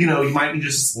 like, you might need to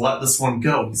just let this one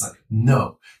go. He's like,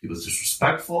 no. He was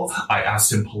disrespectful. I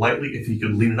asked him politely if he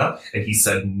could lean it up, and he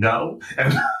said no.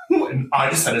 And I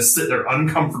just had to sit there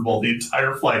uncomfortable the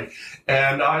entire flight.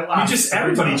 And I laughed.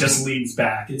 Everybody just leans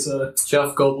back. It's a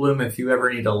Jeff Goldblum, if you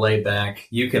ever need to lay back,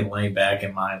 you can lay back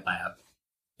in my lap.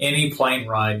 Any plane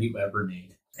ride you ever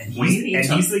need. And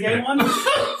he's the gay one?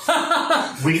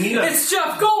 It's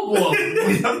Jeff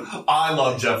Goldblum! I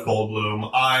love Jeff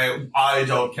Goldblum. I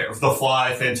don't care. The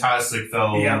Fly, fantastic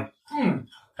film. Yeah.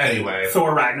 Anyway.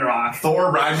 Thor Ragnarok.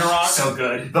 So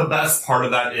good. The best part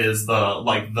of that is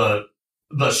the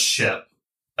ship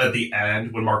at the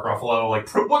end when Mark Ruffalo,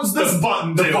 what's this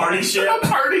button do? The party ship. The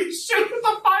party ship with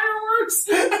the fireworks.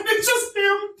 And it's just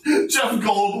him, Jeff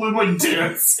Goldblum,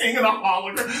 dancing in a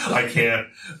hologram. I can't.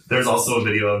 There's also a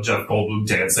video of Jeff Goldblum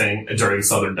dancing during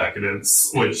Southern Decadence,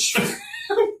 which...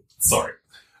 Sorry.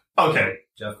 Okay.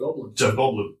 Jeff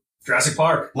Goldblum. Jurassic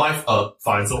Park. Life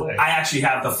finds a way. I actually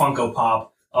have the Funko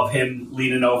Pop of him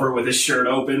leaning over with his shirt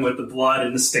open with the blood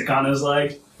and the stick on his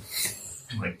leg.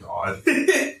 Oh my god.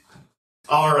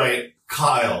 All right,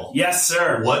 Kyle. Yes,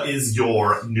 sir. What is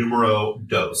your numero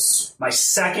dos? My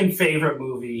second favorite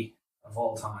movie of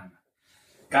all time.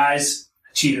 Guys,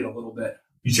 I cheated a little bit.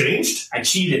 You changed? I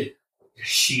cheated. You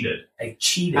cheated. I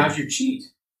cheated. How'd you cheat?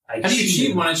 How do you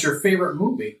cheat when it's your favorite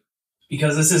movie?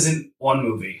 Because this isn't one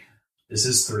movie. This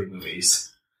is 3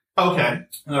 movies. Okay.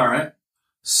 All right.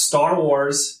 Star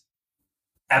Wars,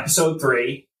 Episode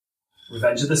 3,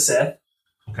 Revenge of the Sith.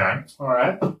 Okay. All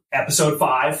right. Episode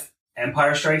 5,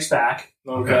 Empire Strikes Back.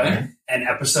 Okay. And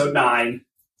Episode 9,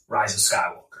 Rise of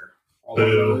Skywalker. All of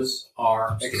those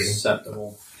are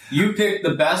acceptable. You picked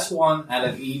the best one out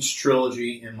of each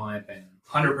trilogy, in my opinion.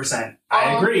 100%.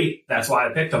 I agree. That's why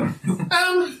I picked them.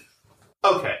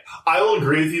 Okay. I will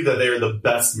agree with you that they are the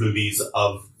best movies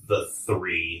of the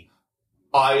 3.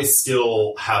 I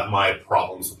still have my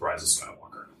problems with Rise of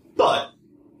Skywalker. But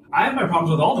I have my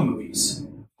problems with all the movies.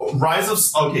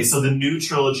 Okay, so the new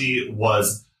trilogy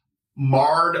was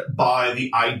marred by the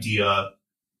idea,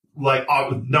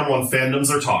 number one, fandoms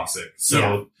are toxic. So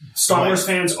yeah. Star Wars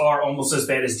fans are almost as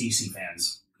bad as DC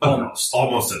fans. Almost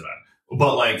as bad.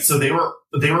 But so they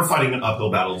were fighting an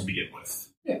uphill battle to begin with.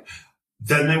 Yeah.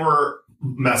 Then they were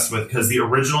messed with because the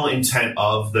original intent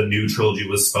of the new trilogy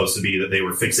was supposed to be that they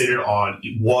were fixated on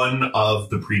one of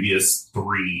the previous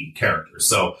 3 characters.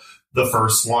 So the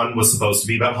first one was supposed to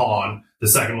be about Han, the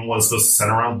second one was supposed to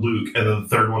center around Luke, and then the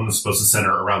third one was supposed to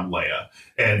center around Leia.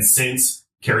 And since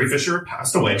Carrie Fisher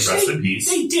passed away, rest in peace.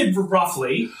 They did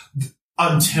roughly.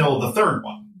 Until the third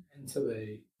one.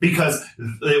 Because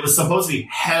it was supposed to be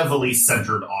heavily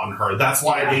centered on her. That's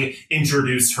why they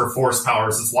introduced her force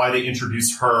powers. That's why they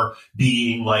introduced her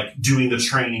being doing the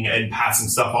training and passing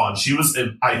stuff on. She was,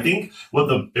 I think what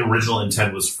the original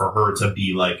intent was for her to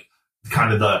be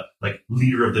kind of the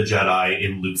leader of the Jedi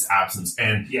in Luke's absence.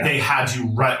 And they had to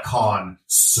retcon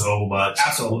so much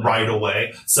right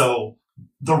away. So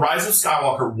the Rise of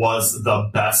Skywalker was the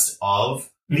best of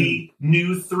the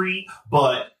new 3,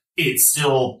 but it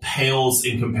still pales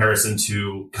in comparison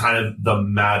to kind of the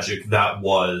magic that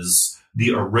was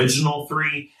the original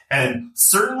 3. And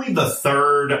certainly the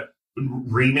third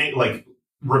remake,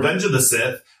 Revenge of the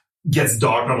Sith, gets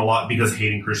dogged on a lot because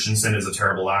Hayden Christensen is a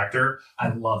terrible actor. I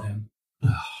love him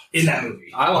in that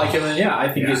movie. I like him, and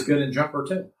I think he's good in Jumper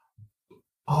too.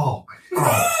 Oh my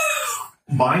God.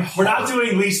 We're not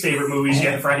doing least favorite movies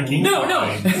yet, Freddie King. No.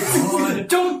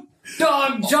 Don't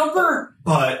dog Jumper.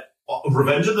 But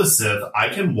Revenge of the Sith, I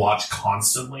can watch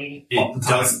constantly. It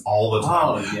does all the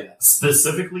time. Oh, yeah.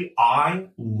 Specifically, I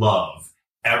love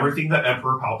everything that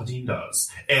Emperor Palpatine does.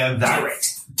 And that...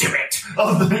 Do it!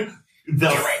 The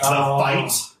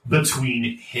fight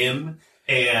between him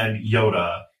and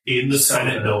Yoda in the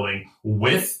Senate building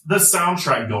with the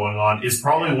soundtrack going on is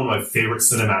probably one of my favorite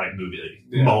cinematic movie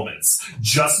moments.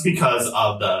 Just because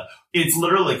of it's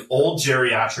literally old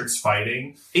geriatrics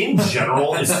fighting in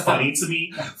general is funny to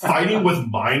me. Fighting with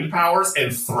mind powers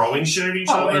and throwing shit at each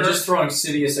other. And just throwing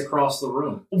Sidious across the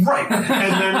room. Right.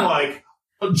 And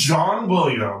then John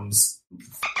Williams,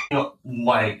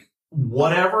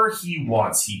 whatever he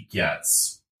wants, he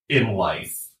gets in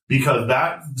life. Because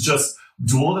that just...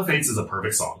 Duel of the Fates is a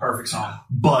perfect song.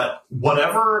 But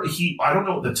whatever I don't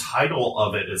know what the title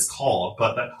of it is called,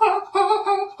 but that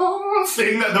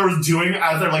thing that they were doing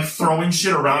as they're throwing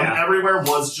shit around everywhere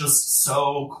was just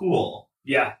so cool.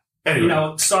 Yeah. Anyway. You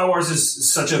know, Star Wars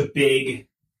is such a big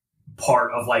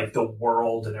part of like the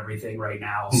world and everything right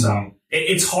now. So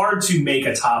it's hard to make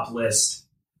a top list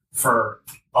for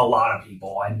a lot of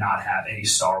people and not have any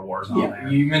Star Wars on there.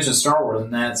 You mentioned Star Wars,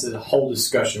 and that's a whole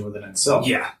discussion within itself.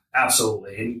 Yeah,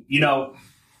 absolutely. And, you know,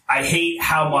 I hate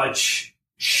how much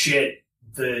shit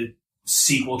the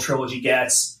sequel trilogy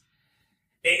gets.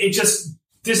 It just...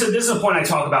 This is a point I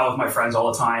talk about with my friends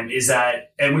all the time, is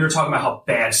that... And we were talking about how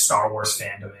bad Star Wars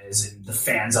fandom is and the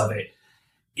fans of it.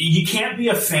 You can't be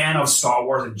a fan of Star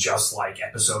Wars and just like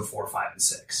episode 4, 5, and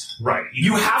 6. Right.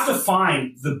 You have to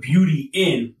find the beauty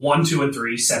in 1, 2, and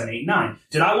 3, 7, 8, 9.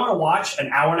 Did I want to watch an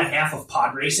hour and a half of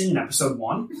pod racing in episode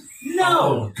 1? No.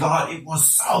 Oh, God, it was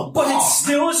so But long. it's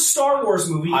still a Star Wars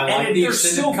movie. I like and the there's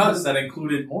extended still cuts that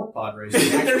included more pod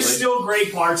racing. there's still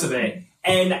great parts of it.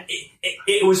 And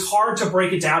it was hard to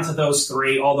break it down to those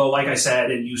three, although, like I said,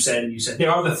 and you said, they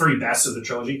are the three best of the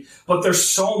trilogy. But there's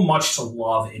so much to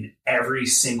love in every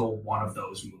single one of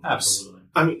those movies. Absolutely.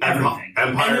 I mean, Everything.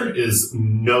 Empire And is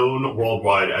known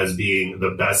worldwide as being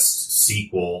the best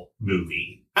sequel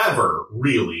movie ever,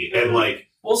 really. And, like,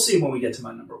 We'll see when we get to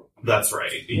my number 1. that's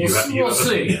right. We'll have see.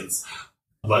 opinions.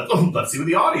 Let's see what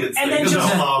the audience And thinks.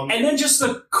 then just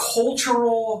the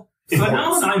cultural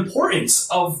importance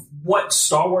of what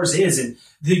Star Wars is and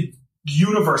the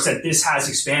universe that this has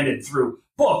expanded through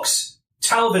books,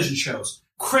 television shows,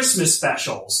 Christmas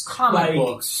specials, Comic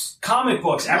books,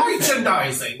 everything.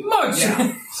 merchandising.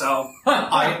 Yeah. So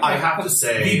I have to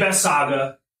say, the best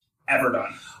saga ever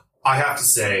done. I have to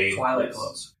say, Twilight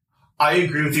close. I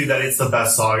agree with you that it's the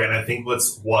best saga, and I think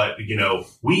what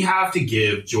we have to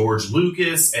give George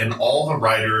Lucas and all the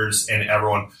writers and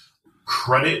everyone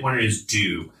credit when it is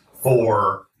due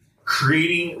for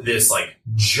creating this like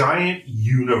giant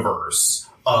universe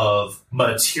of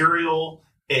material,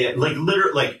 and like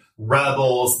literally like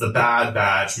Rebels, The Bad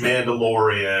Batch,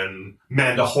 Mandalorian,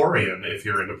 if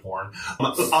you're into porn.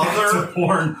 Other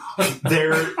porn,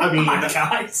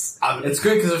 Guys. It's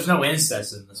good because there's no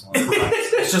incest in this one.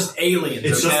 It's just aliens.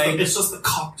 It's just the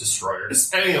cock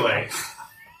destroyers. Anyway,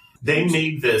 they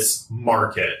made this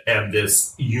market and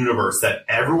this universe that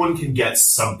everyone can get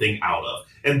something out of.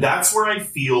 And that's where I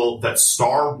feel that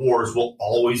Star Wars will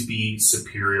always be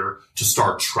superior to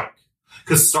Star Trek.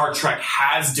 Because Star Trek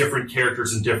has different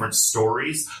characters and different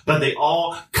stories, but they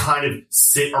all kind of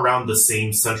sit around the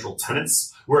same central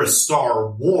tenets. Whereas Star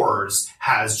Wars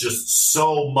has just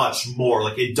so much more.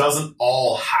 Like, it doesn't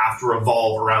all have to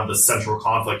revolve around the central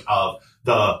conflict of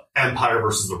the Empire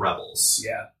versus the Rebels.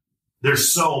 Yeah. There's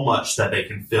so much that they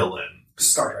can fill in.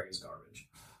 Star Trek is garbage.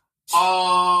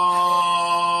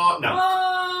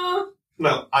 No.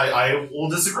 No, I will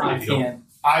disagree I with you. can't.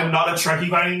 I'm not a Trekkie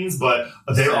by any means, but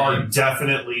there are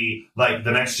definitely, like,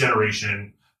 the Next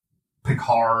Generation,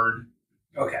 Picard,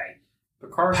 Okay.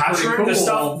 Picard's Patrick, pretty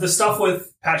cool. The stuff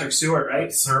with Patrick Stewart,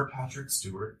 right? Sir Patrick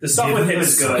Stewart. The stuff with him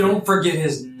is good. Don't forget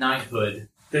his knighthood.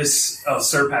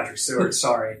 Sir Patrick Stewart,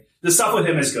 sorry. The stuff with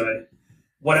him is good.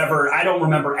 Whatever, I don't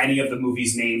remember any of the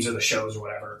movies' names or the shows or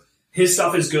whatever. His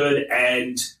stuff is good,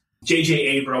 and J.J.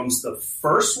 Abrams, the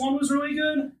first one was really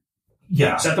good.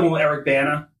 Yeah. Is that the one with Eric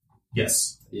Bana?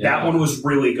 Yes. That one was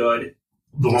really good.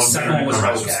 The one second one was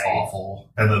was okay. awful.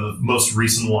 And then the most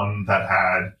recent one that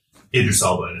had Idris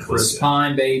Elba in it Chris was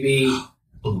Pine, baby.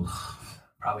 Ugh,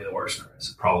 Probably the worst,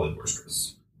 Chris. probably the worst,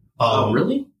 Chris.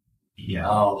 Really? Yeah.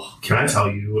 Oh, Can I tell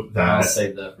you I'll that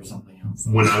save that for something else.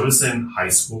 when I was in high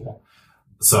school,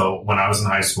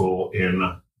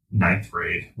 in 9th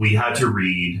grade, we had to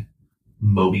read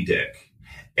Moby Dick.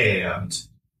 And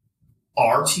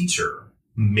our teacher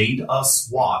made us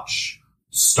watch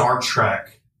Star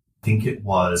Trek, I think it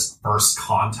was First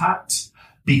Contact,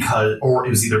 or it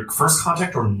was either First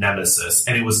Contact or Nemesis.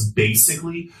 And it was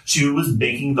basically, she was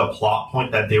making the plot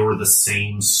point that they were the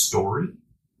same story.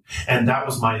 And that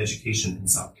was my education in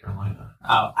South Carolina.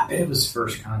 Oh, I bet it was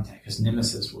First Contact because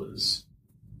Nemesis was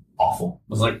Awful.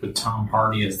 like with Tom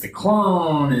Hardy as the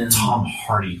clone and Tom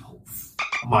Hardy,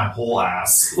 my whole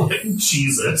ass. Like,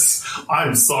 Jesus.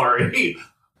 I'm sorry.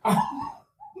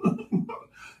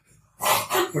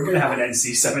 We're going to have an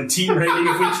NC-17 rating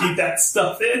if we keep that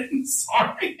stuff in.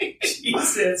 Sorry.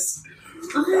 Jesus.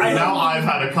 I've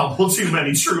had a couple too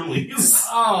many Trulies.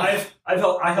 I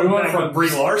held back from Brie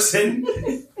Larson.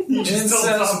 You just told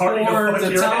Incest Tom Hardy to porn fuck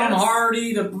to your Tom ass.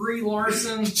 Hardy to Brie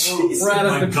Larson. Jesus. We're out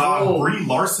Oh of my God, control. Brie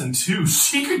Larson too.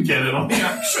 She could get it on the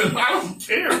action. I don't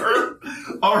care.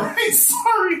 All right,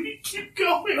 sorry. Keep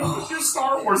going with your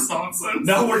Star Wars nonsense.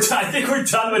 No, I think we're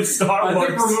done with Star I Wars.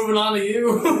 think we're moving on to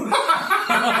you.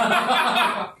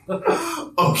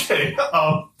 Okay.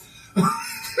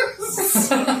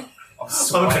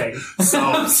 Okay, so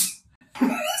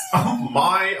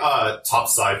my top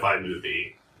sci-fi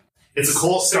movie. It's a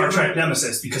cult Star Trek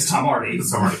Nemesis because Tom Hardy.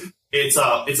 It's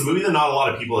a movie that not a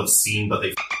lot of people have seen, but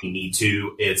they need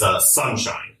to. It's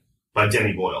Sunshine by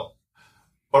Danny Boyle,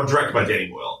 or directed by Danny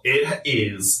Boyle. It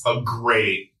is a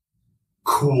great,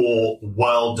 cool,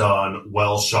 well done,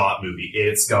 well shot movie.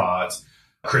 It's got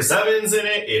Chris Evans in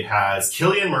it. It has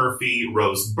Cillian Murphy,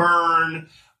 Rose Byrne.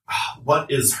 What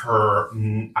is her?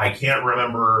 I can't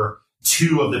remember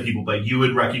two of the people, but you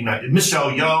would recognize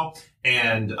Michelle Yeoh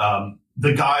and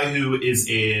the guy who is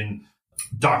in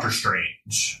Doctor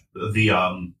Strange,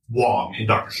 the Wong in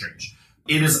Doctor Strange.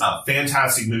 It is a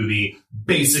fantastic movie.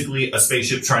 Basically, a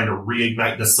spaceship trying to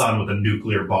reignite the sun with a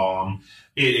nuclear bomb.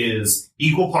 It is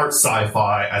equal parts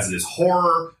sci-fi as it is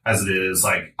horror, as it is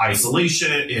like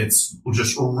isolation. It's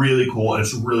just really cool and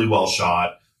it's really well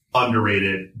shot.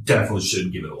 Underrated. Definitely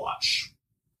should give it a watch.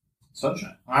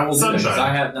 Sunshine. I will do that 'cause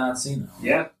I have not seen that one.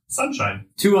 Yeah. Sunshine.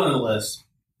 2 on the list.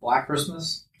 Black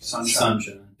Christmas,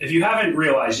 Sunshine. If you haven't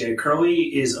realized yet,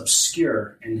 Curly is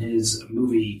obscure in his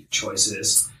movie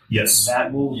choices. Yes.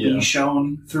 That will be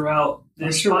shown throughout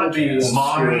this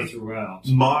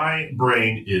podcast. My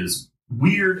brain is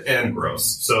weird and gross,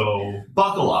 so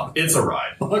buckle up. It's a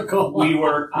ride. We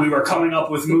were coming up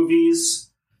with movies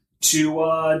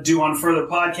to do on further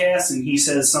podcasts, and he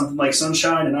says something like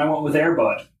Sunshine, and I went with Air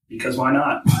Bud, because why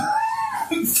not?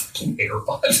 Fucking Air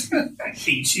Bud. I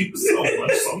hate you so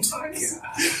much sometimes.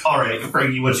 All right,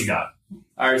 Frankie, what you got?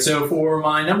 All right, so for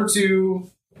my number 2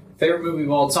 favorite movie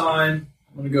of all time,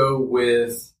 I'm going to go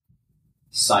with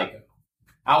Psycho.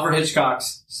 Alfred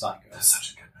Hitchcock's Psycho. That's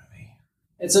such a good movie.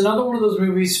 It's another one of those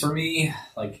movies for me,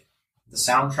 like, the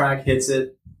soundtrack hits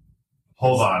it.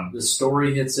 Hold on. The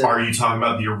story hits it. Are you talking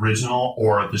about the original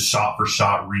or the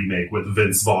shot-for-shot remake with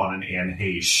Vince Vaughn and Anne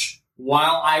Heche?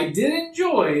 While I did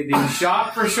enjoy the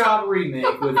shot-for-shot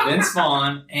remake with Vince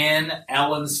Vaughn and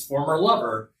Ellen's former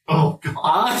lover... Oh,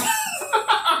 God.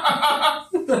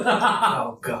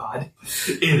 Oh, God.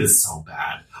 It is so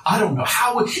bad. I don't know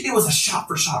how... It was a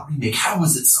shot-for-shot remake. How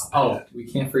was it so bad? Oh, we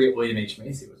can't forget William H.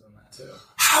 Macy was in that, too.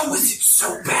 How was it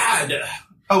so bad?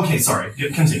 Okay, sorry.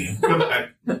 Continue. Go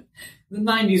back. The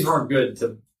 90s weren't good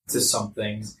to some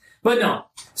things. But no,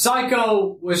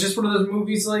 Psycho was just one of those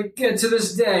movies, like, to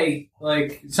this day,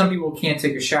 like, some people can't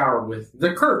take a shower with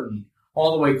the curtain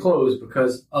all the way closed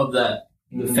because of the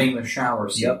famous shower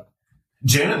scene. Yep.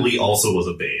 Janet Leigh also was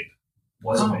a babe.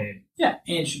 Was a babe. Yeah,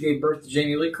 and she gave birth to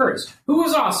Jamie Lee Curtis, who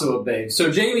was also a babe. So,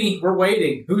 Jamie, we're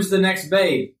waiting. Who's the next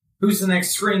babe? Who's the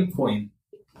next scream queen?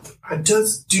 Do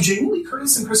Jamie Lee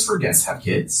Curtis and Christopher Guest have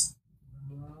kids?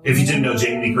 If you didn't know,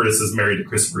 Jamie Lee Curtis is married to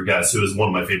Christopher Guest, who is one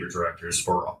of my favorite directors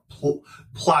for a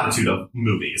platitude of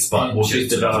movies. But we'll she's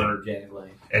get to the daughter of Janet Leigh.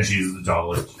 And she's the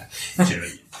daughter of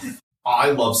Janet.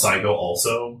 I love Psycho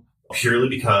also purely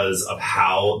because of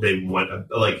how they went.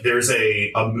 Like, there's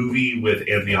a movie with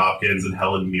Anthony Hopkins and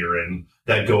Helen Mirren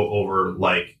that go over,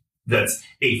 like, that's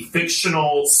a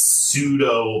fictional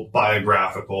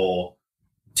pseudo-biographical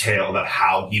tale about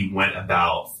how he went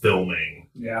about filming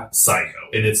Psycho.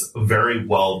 And it's very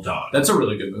well done. That's a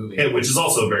really good movie. Which is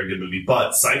also a very good movie.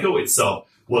 But Psycho itself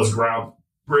was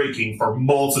groundbreaking for a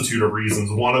multitude of reasons,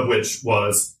 one of which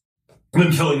was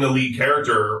them killing the lead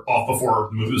character off before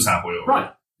the movie was halfway over.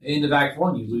 Right. In the Act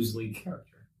 1, you lose the lead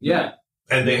character. Yeah.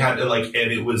 And they had, like,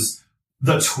 and it was,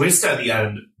 the twist at the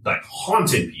end, like,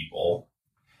 haunted people.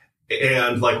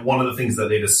 And, like, one of the things that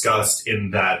they discussed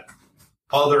in that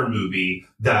other movie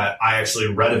that I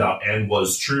actually read about and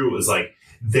was true is, like,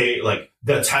 they, like,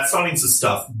 the test audiences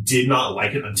stuff did not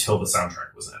like it until the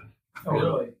soundtrack was in. Oh,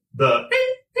 really?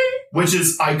 Which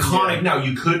is iconic. Yeah. Now,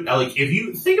 you could, like, if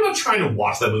you think about trying to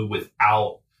watch that movie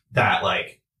without that,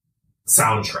 like,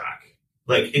 soundtrack,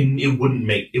 like, it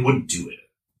wouldn't do it.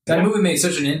 That movie made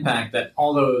such an impact that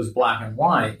although it was black and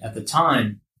white, at the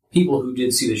time, people who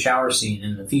did see the shower scene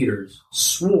in the theaters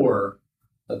swore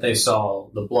that they saw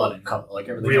the blood in color, like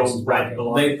everything real else was red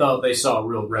blood. They thought they saw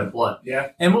real red blood. Yeah.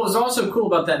 And what was also cool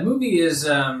about that movie is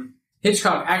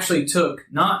Hitchcock actually took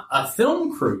not a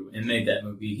film crew and made that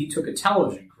movie. He took a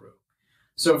television crew.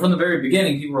 So from the very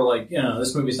beginning, people were like,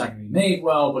 this movie's not going to be made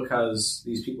well because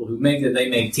these people who make it, they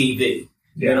make TV.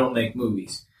 Yeah. They don't make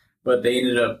movies. But they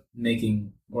ended up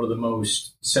making one of the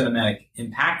most cinematic,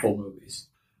 impactful movies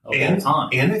of all time.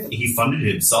 And he funded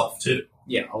it himself, too.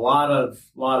 Yeah, a lot of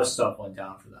stuff went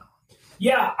down for that one.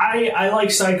 Yeah, I like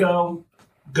Psycho.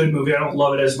 Good movie. I don't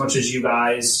love it as much as you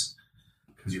guys.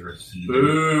 Because you're a heathen.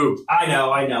 Boo.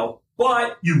 I know.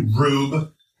 But... You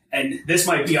rube. And this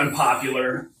might be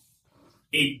unpopular.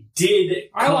 It did...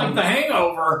 I like The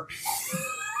Hangover.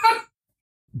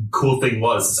 cool thing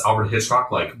was Alfred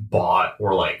Hitchcock like bought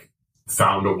or like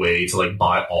found a way to like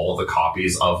buy all of the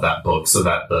copies of that book so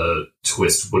that the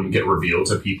twist wouldn't get revealed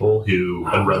to people who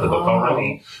had read the book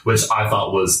already, which I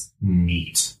thought was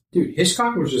neat. Dude,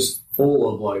 Hitchcock was just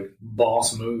full of like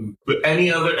boss moves. But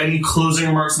any closing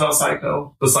remarks about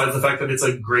Psycho besides the fact that it's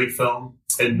a great film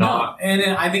and not? No,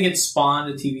 and I think it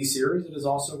spawned a TV series that is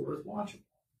also worth watching.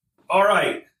 All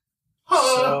right.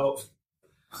 So,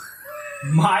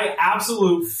 my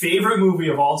absolute favorite movie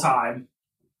of all time,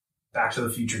 Back to the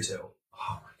Future 2.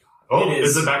 Oh,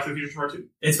 is it Back to the Future Part 2?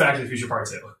 It's Back to the Future Part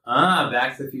 2.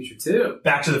 Back to the Future 2.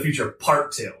 Back to the Future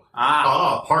Part 2.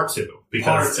 Part 2.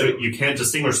 Because Part 2. You can't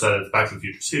distinguish that as Back to the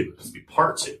Future 2. It has to be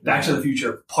Part 2. Back to the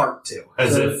Future Part 2.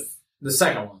 As So if the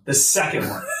second one. The second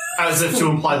one. as if to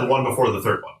imply the one before the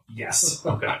third one. Yes.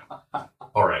 Okay.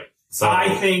 All right. So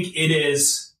I think it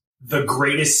is the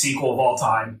greatest sequel of all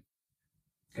time.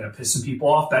 Gonna piss some people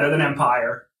off better than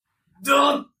Empire.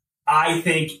 Done. I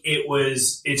think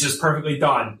it's just perfectly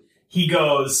done. He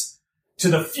goes to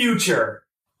the future,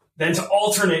 then to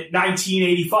alternate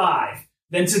 1985,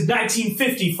 then to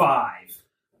 1955,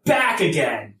 back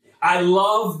again. I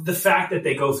love the fact that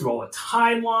they go through all the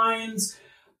timelines.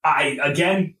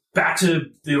 Back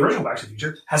to the original Back to the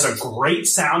Future has a great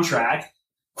soundtrack.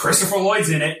 Christopher Lloyd's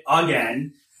in it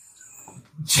again.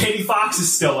 Jamie Foxx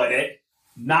is still in it.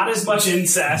 Not as much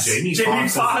incest. Jamie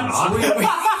Foxx.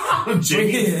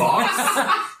 Jamie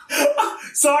Foxx?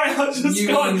 Sorry, I'm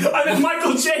in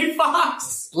Michael J.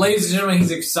 Fox. Ladies and gentlemen,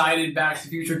 he's excited. Back to the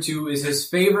Future 2 is his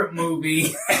favorite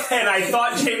movie. And I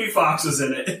thought Jamie Foxx was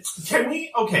in it. Can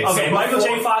we? Okay, Okay, so Michael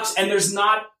J. Fox, and there's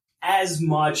not as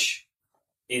much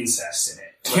incest in it.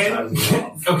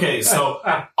 Okay, so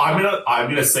I'm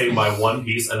gonna say my one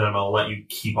piece, and then I'm gonna let you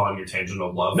keep on your tangent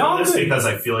of love No, on this good. because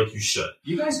I feel like you should.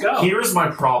 You guys go. Here's my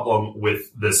problem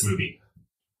with this movie,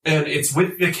 and it's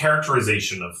with the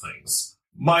characterization of things.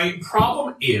 My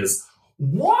problem is,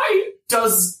 why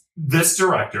does this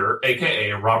director,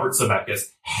 aka Robert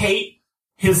Zemeckis, hate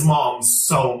his mom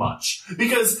so much?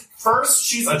 Because first,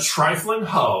 she's a trifling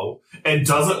hoe and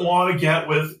doesn't want to get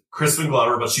with Crispin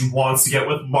Glover, but she wants to get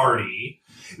with Marty.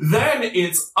 Then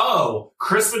it's,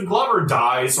 Crispin Glover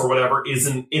dies or whatever,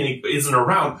 isn't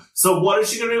around. So what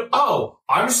is she going to do? Oh,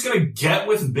 I'm just going to get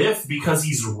with Biff because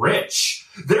he's rich.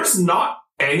 There's not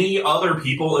any other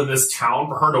people in this town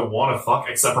for her to want to fuck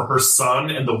except for her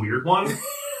son and the weird one.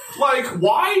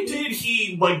 Why did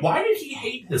he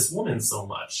hate this woman so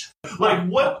much? Did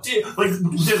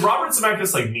Robert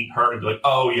Zemeckis meet her and be like,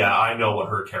 oh yeah, I know what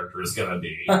her character is gonna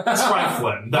be.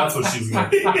 Trifling. That's what she's gonna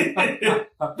be.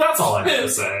 That's all I have to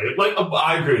say.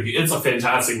 I agree with you. It's a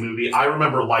fantastic movie. I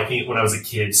remember liking it when I was a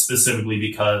kid, specifically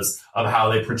because of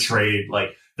how they portrayed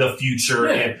the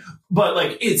future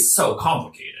but it's so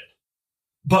complicated.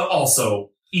 But also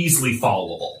easily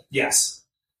followable. Yes.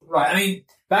 Right. I mean,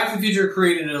 Back to the Future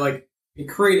created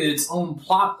its own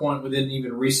plot point within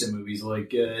even recent movies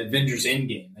like Avengers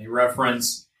Endgame. They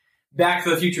reference Back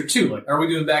to the Future 2. Are we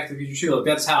doing Back to the Future 2?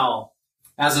 That's how,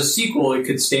 as a sequel, it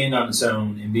could stand on its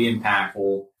own and be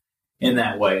impactful in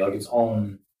that way, its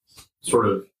own sort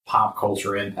of pop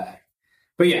culture impact.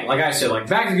 But yeah, like I said,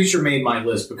 Back to the Future made my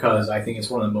list because I think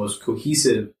it's one of the most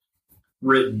cohesive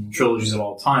written trilogies of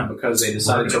all time because they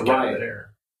decided to write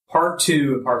Part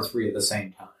 2 and Part 3 at the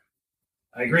same time.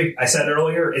 I agree. I said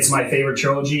earlier, it's my favorite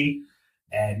trilogy,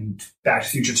 and Back to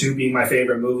the Future 2 being my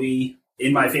favorite movie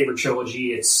in my favorite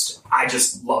trilogy, I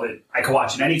just love it. I can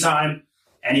watch it anytime,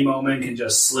 any moment, can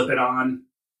just slip it on.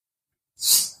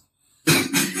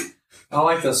 I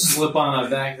like to slip on a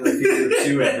Back to the Future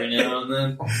 2 every now and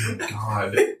then. Oh my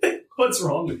god. What's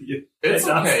wrong with you? It's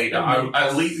okay.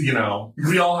 At least,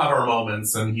 we all have our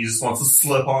moments, and he just wants to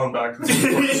slip on Back to the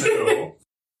Future 2.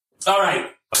 All right.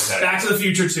 Okay. Back to the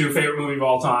Future 2, favorite movie of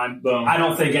all time. Boom. I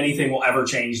don't think anything will ever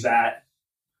change that.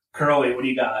 Curly, what do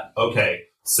you got? Okay,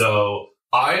 so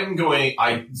I'm going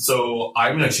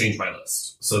to change my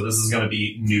list. So this is going to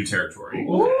be new territory.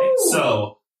 Okay.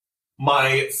 So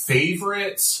my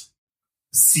favorite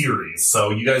series.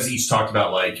 So you guys each talked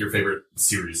about your favorite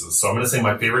series. So I'm going to say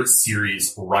my favorite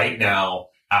series right now,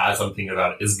 as I'm thinking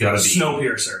about it, is going to be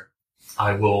Snowpiercer.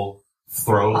 I will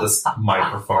throw this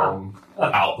microphone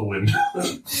out the window.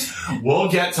 We'll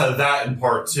get to that in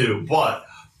part 2, but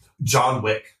John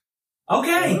Wick.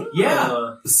 Okay,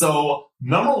 yeah. So,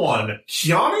 number 1,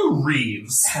 Keanu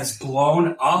Reeves Has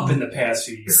blown up in the past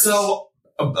few years. So,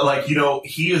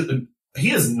 he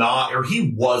is not, or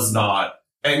he was not,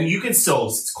 and you can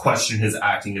still question his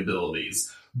acting abilities,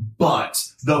 but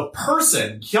the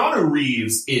person, Keanu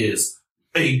Reeves, is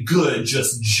a good,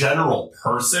 just general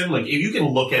person. Like, if you can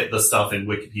look at the stuff in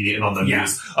Wikipedia and on the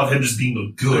news of him just being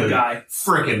a good guy,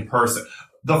 freaking person.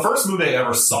 The first movie I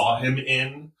ever saw him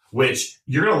in, which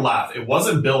you're going to laugh, it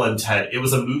wasn't Bill and Ted. It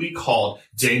was a movie called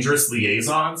Dangerous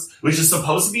Liaisons, which is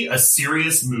supposed to be a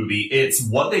serious movie. It's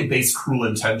what they base Cruel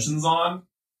Intentions on.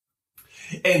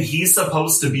 And he's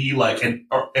supposed to be like an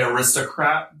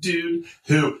aristocrat dude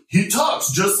who he talks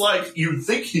just like you'd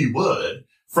think he would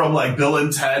from like Bill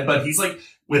and Ted, but he's like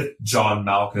with John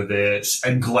Malkovich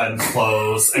and Glenn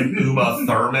Close and Uma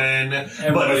Thurman.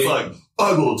 But it's like,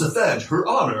 I will defend her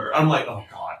honor. I'm like, oh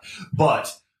God.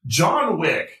 But John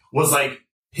Wick was like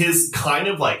his kind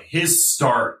of like his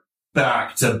start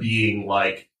back to being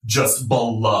like just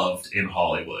beloved in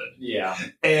Hollywood. Yeah.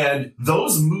 And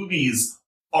those movies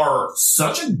are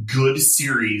such a good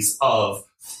series of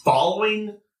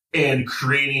following and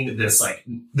creating this, like,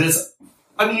 this,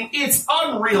 I mean, it's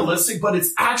unrealistic, but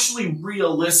it's actually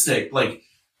realistic. Like,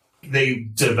 they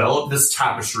develop this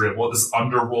tapestry of what this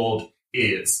underworld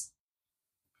is.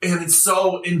 And it's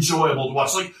so enjoyable to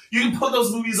watch. Like, you can put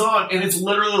those movies on, and it's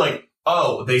literally like,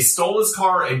 oh, they stole his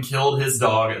car and killed his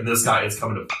dog, and this guy is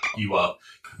coming to f*** you up.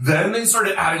 Then they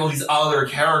started adding all these other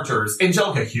characters.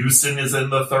 Angelica Houston is in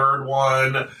the third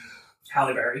one.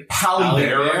 Halle Berry. Halle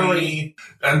Berry.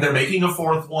 And they're making a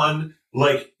fourth one.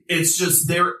 Like, it's just,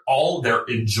 they're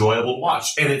enjoyable to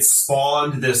watch. And it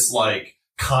spawned this, like,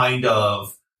 kind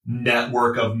of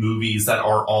network of movies that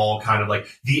are all kind of like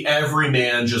the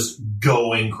everyman just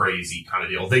going crazy kind of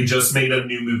deal. They just made a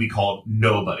new movie called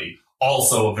Nobody.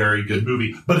 Also a very good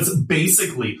movie. But it's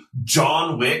basically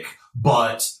John Wick,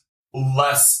 but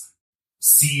less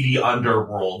seedy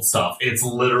underworld stuff. It's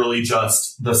literally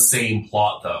just the same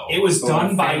plot, though. It was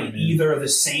done by either the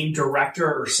same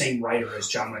director or same writer as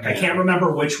John Wick. I can't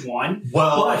remember which one.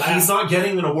 Well, but he's not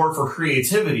getting an award for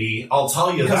creativity. I'll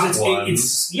tell you that one.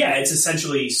 It's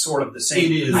essentially sort of the same.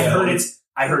 It is.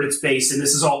 I heard it's based, and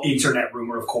this is all internet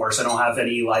rumor, of course. I don't have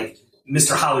any, like,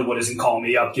 Mr. Hollywood isn't calling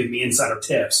me up, giving me insider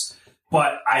tips.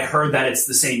 But I heard that it's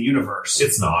the same universe.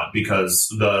 It's not,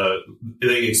 because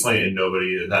they explain in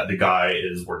Nobody that the guy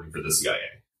is working for the CIA.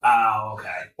 Oh,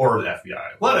 okay. Or the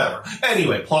FBI. Whatever.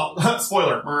 Anyway, plot,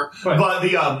 spoiler. But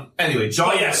anyway,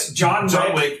 John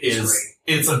Wick is,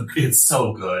 it's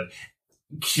so good.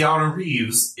 Keanu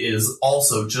Reeves is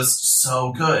also just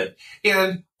so good.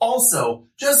 And also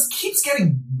just keeps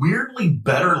getting weirdly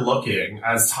better looking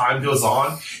as time goes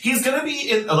on. He's going to be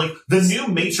in, like, the new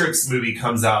Matrix movie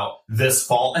comes out this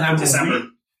fall. And I'm December.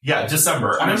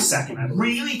 December. I'm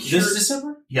really curious. This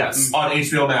December? Yes, on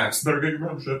HBO Max. Better get your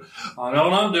membership. I know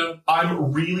what I'm doing.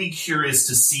 I'm really curious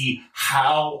to see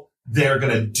how they're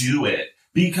going to do it,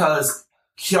 because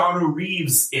Keanu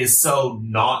Reeves is so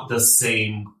not the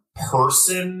same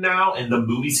person now, and the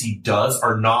movies he does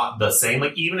are not the same.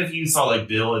 Like, even if you saw like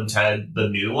Bill and Ted, the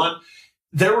new one,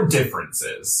 there were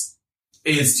differences.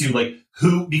 Is to like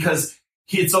because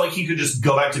it's not like he could just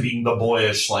go back to being the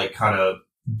boyish, like, kind of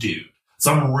dude.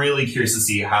 So I'm really curious to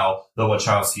see how the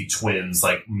Wachowski twins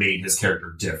like made his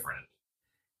character different.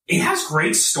 It has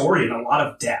great story and a lot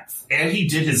of depth. And he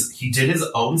did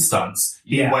his own stunts.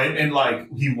 He went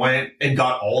and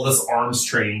got all this arms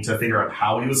training to figure out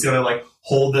how he was going to like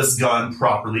hold this gun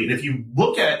properly. And if you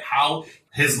look at how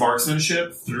his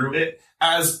marksmanship through it,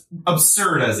 as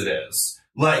absurd as it is,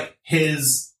 like,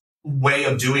 his way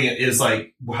of doing it is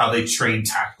like how they train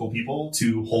tactical people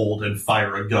to hold and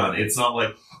fire a gun. It's not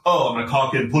like, oh, I'm going to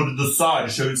cock it and put it to the side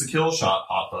to show you it's a kill shot.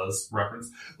 Hot Fuzz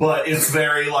reference. But it's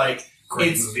very like,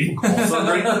 Great movie. Also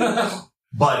great movie.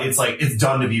 But it's like, it's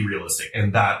done to be realistic,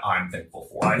 and that I'm thankful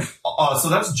for. So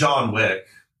that's John Wick.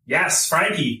 Yes,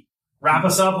 Frankie, wrap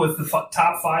us up with the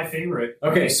top 5 favorite.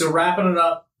 Okay, so wrapping it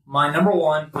up, my number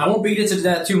one, I won't beat it to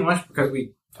death too much because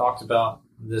we talked about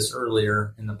this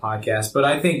earlier in the podcast, but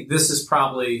I think this is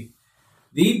probably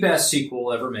the best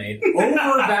sequel ever made.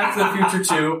 Over Back to the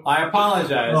Future 2. I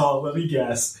apologize. Oh, let me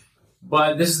guess.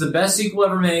 But this is the best sequel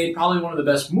ever made, probably one of the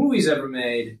best movies ever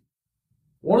made.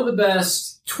 One of the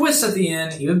best twists at the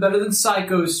end, even better than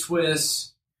Psycho's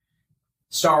twist.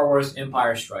 Star Wars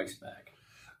Empire Strikes Back.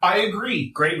 I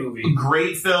agree. Great movie.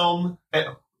 Great film.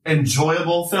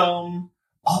 Enjoyable film.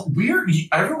 Oh, weird.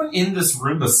 Everyone in this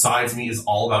room besides me is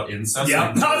all about incest.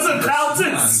 Yeah, I was about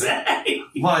to say.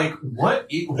 Like,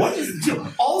 what is the deal?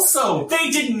 Also, they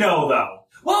didn't know, though.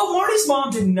 Well, Marty's mom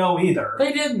didn't know either.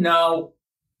 They didn't know.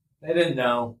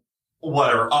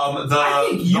 Whatever. I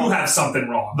think you have something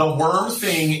wrong. The worm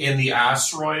thing in the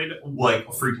asteroid,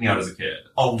 like, freaked me out as a kid.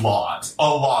 A lot.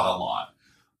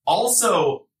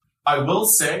 Also, I will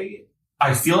say,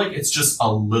 I feel like it's just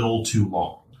a little too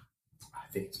long.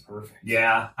 think it's perfect.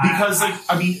 Yeah. Because,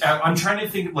 I'm trying to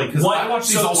think, because I watched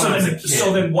these all when I was a kid.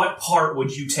 So then what part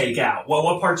would you take out?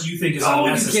 What part do you think is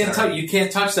unnecessary? You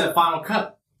can't touch that final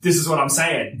cut. This is what I'm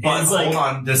saying. But hold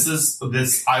on,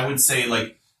 this, I would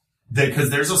say, because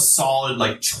there's a solid,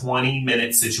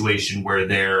 20-minute situation where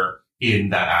they're in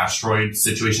that asteroid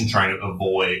situation trying to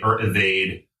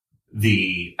evade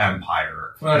the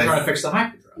Empire. Well, they're trying to fix the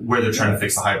hyperdrive. Where they're trying to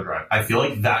fix the hyperdrive. I feel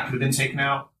like that could have been taken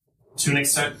out to an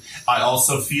extent. I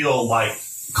also feel like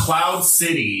Cloud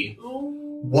City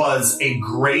was a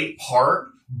great part,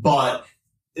 but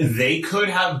they could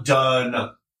have done,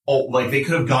 they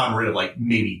could have gotten rid of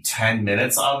maybe 10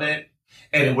 minutes of it,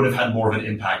 and it would have had more of an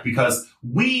impact because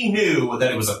we knew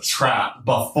that it was a trap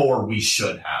before we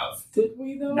should have. Did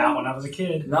we though? Not when I was a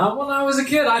kid. Not when I was a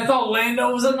kid. I thought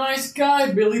Lando was a nice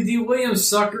guy. Billy D. Williams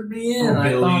suckered me in.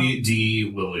 Billy D.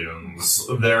 Williams.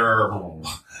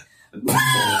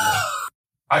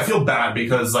 I feel bad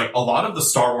because a lot of the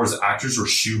Star Wars actors were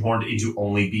shoehorned into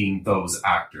only being those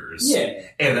actors. Yeah.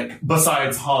 And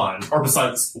besides Han, or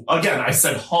besides, again, I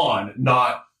said Han,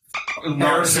 not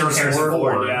Harrison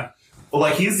Ford. Yeah.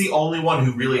 He's the only one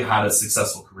who really had a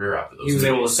successful career after those. He was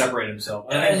able to separate himself.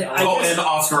 And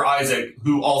Oscar Isaac,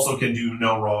 who also can do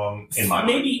no wrong in my mind.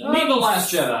 Maybe The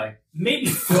Last Jedi. Maybe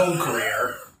film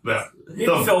career. Yeah.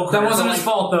 Film career. That wasn't his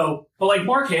fault, though. But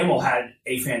Mark Hamill had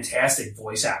a fantastic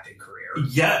voice acting career.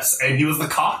 Yes, and he was the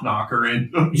cock knocker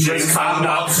in James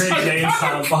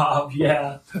Silent Bob.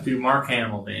 Yeah. Dude, Mark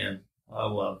Hamill, man. I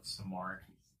love some Mark.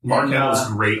 Mark Hamill's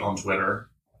great on Twitter.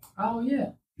 Oh,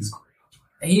 yeah. He's great.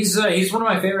 He's one of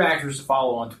my favorite actors to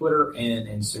follow on Twitter and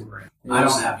Instagram. I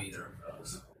don't have either of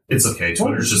those. It's okay.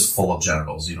 Twitter's just full of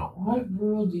genitals. What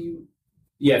world do you...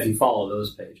 Yeah, if you follow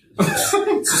those pages.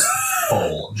 It's just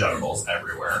full genitals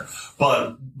everywhere.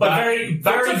 But very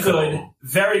good.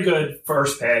 Very good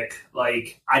first pick.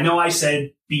 I know I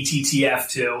said BTTF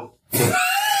too.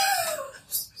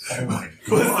 Oh my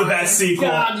God. Was the best sequel.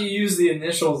 God, you use the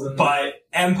initials. But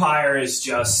Empire is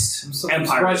just... I'm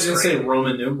surprised you didn't say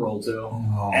Roman numeral, too.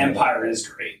 Oh. Empire is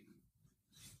great.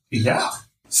 Yeah.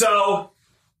 So,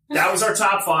 that was our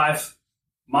top 5.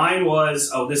 Mine was...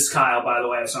 Oh, this is Kyle, by the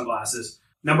way. I have sunglasses.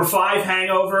 Number 5,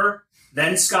 Hangover.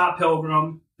 Then Scott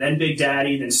Pilgrim. Then Big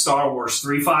Daddy. Then Star Wars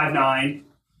 359.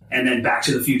 And then Back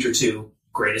to the Future 2.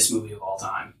 Greatest movie of all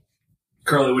time.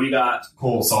 Curly, what do you got?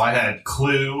 Cool. So I had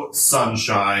Clue,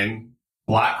 Sunshine,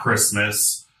 Black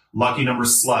Christmas, Lucky Number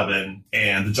 11,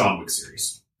 and the John Wick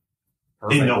series.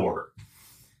 Perfect. In no order.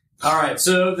 All right.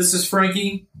 So this is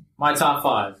Frankie. My top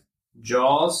 5.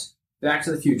 Jaws, Back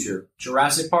to the Future,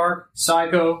 Jurassic Park,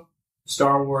 Psycho,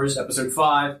 Star Wars Episode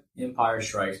 5, Empire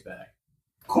Strikes Back.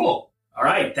 Cool. All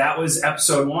right. That was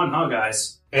episode 1, huh,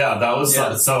 guys? Yeah, that was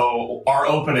so our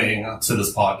opening to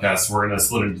this podcast, we're going to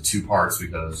split it into 2 parts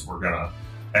because we're going to,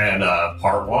 and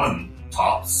part 1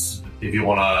 tops, if you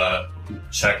want to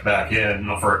check back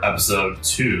in for episode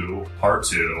 2, part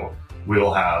 2, we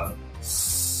will have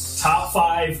top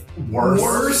 5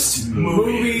 worst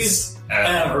movies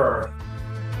ever.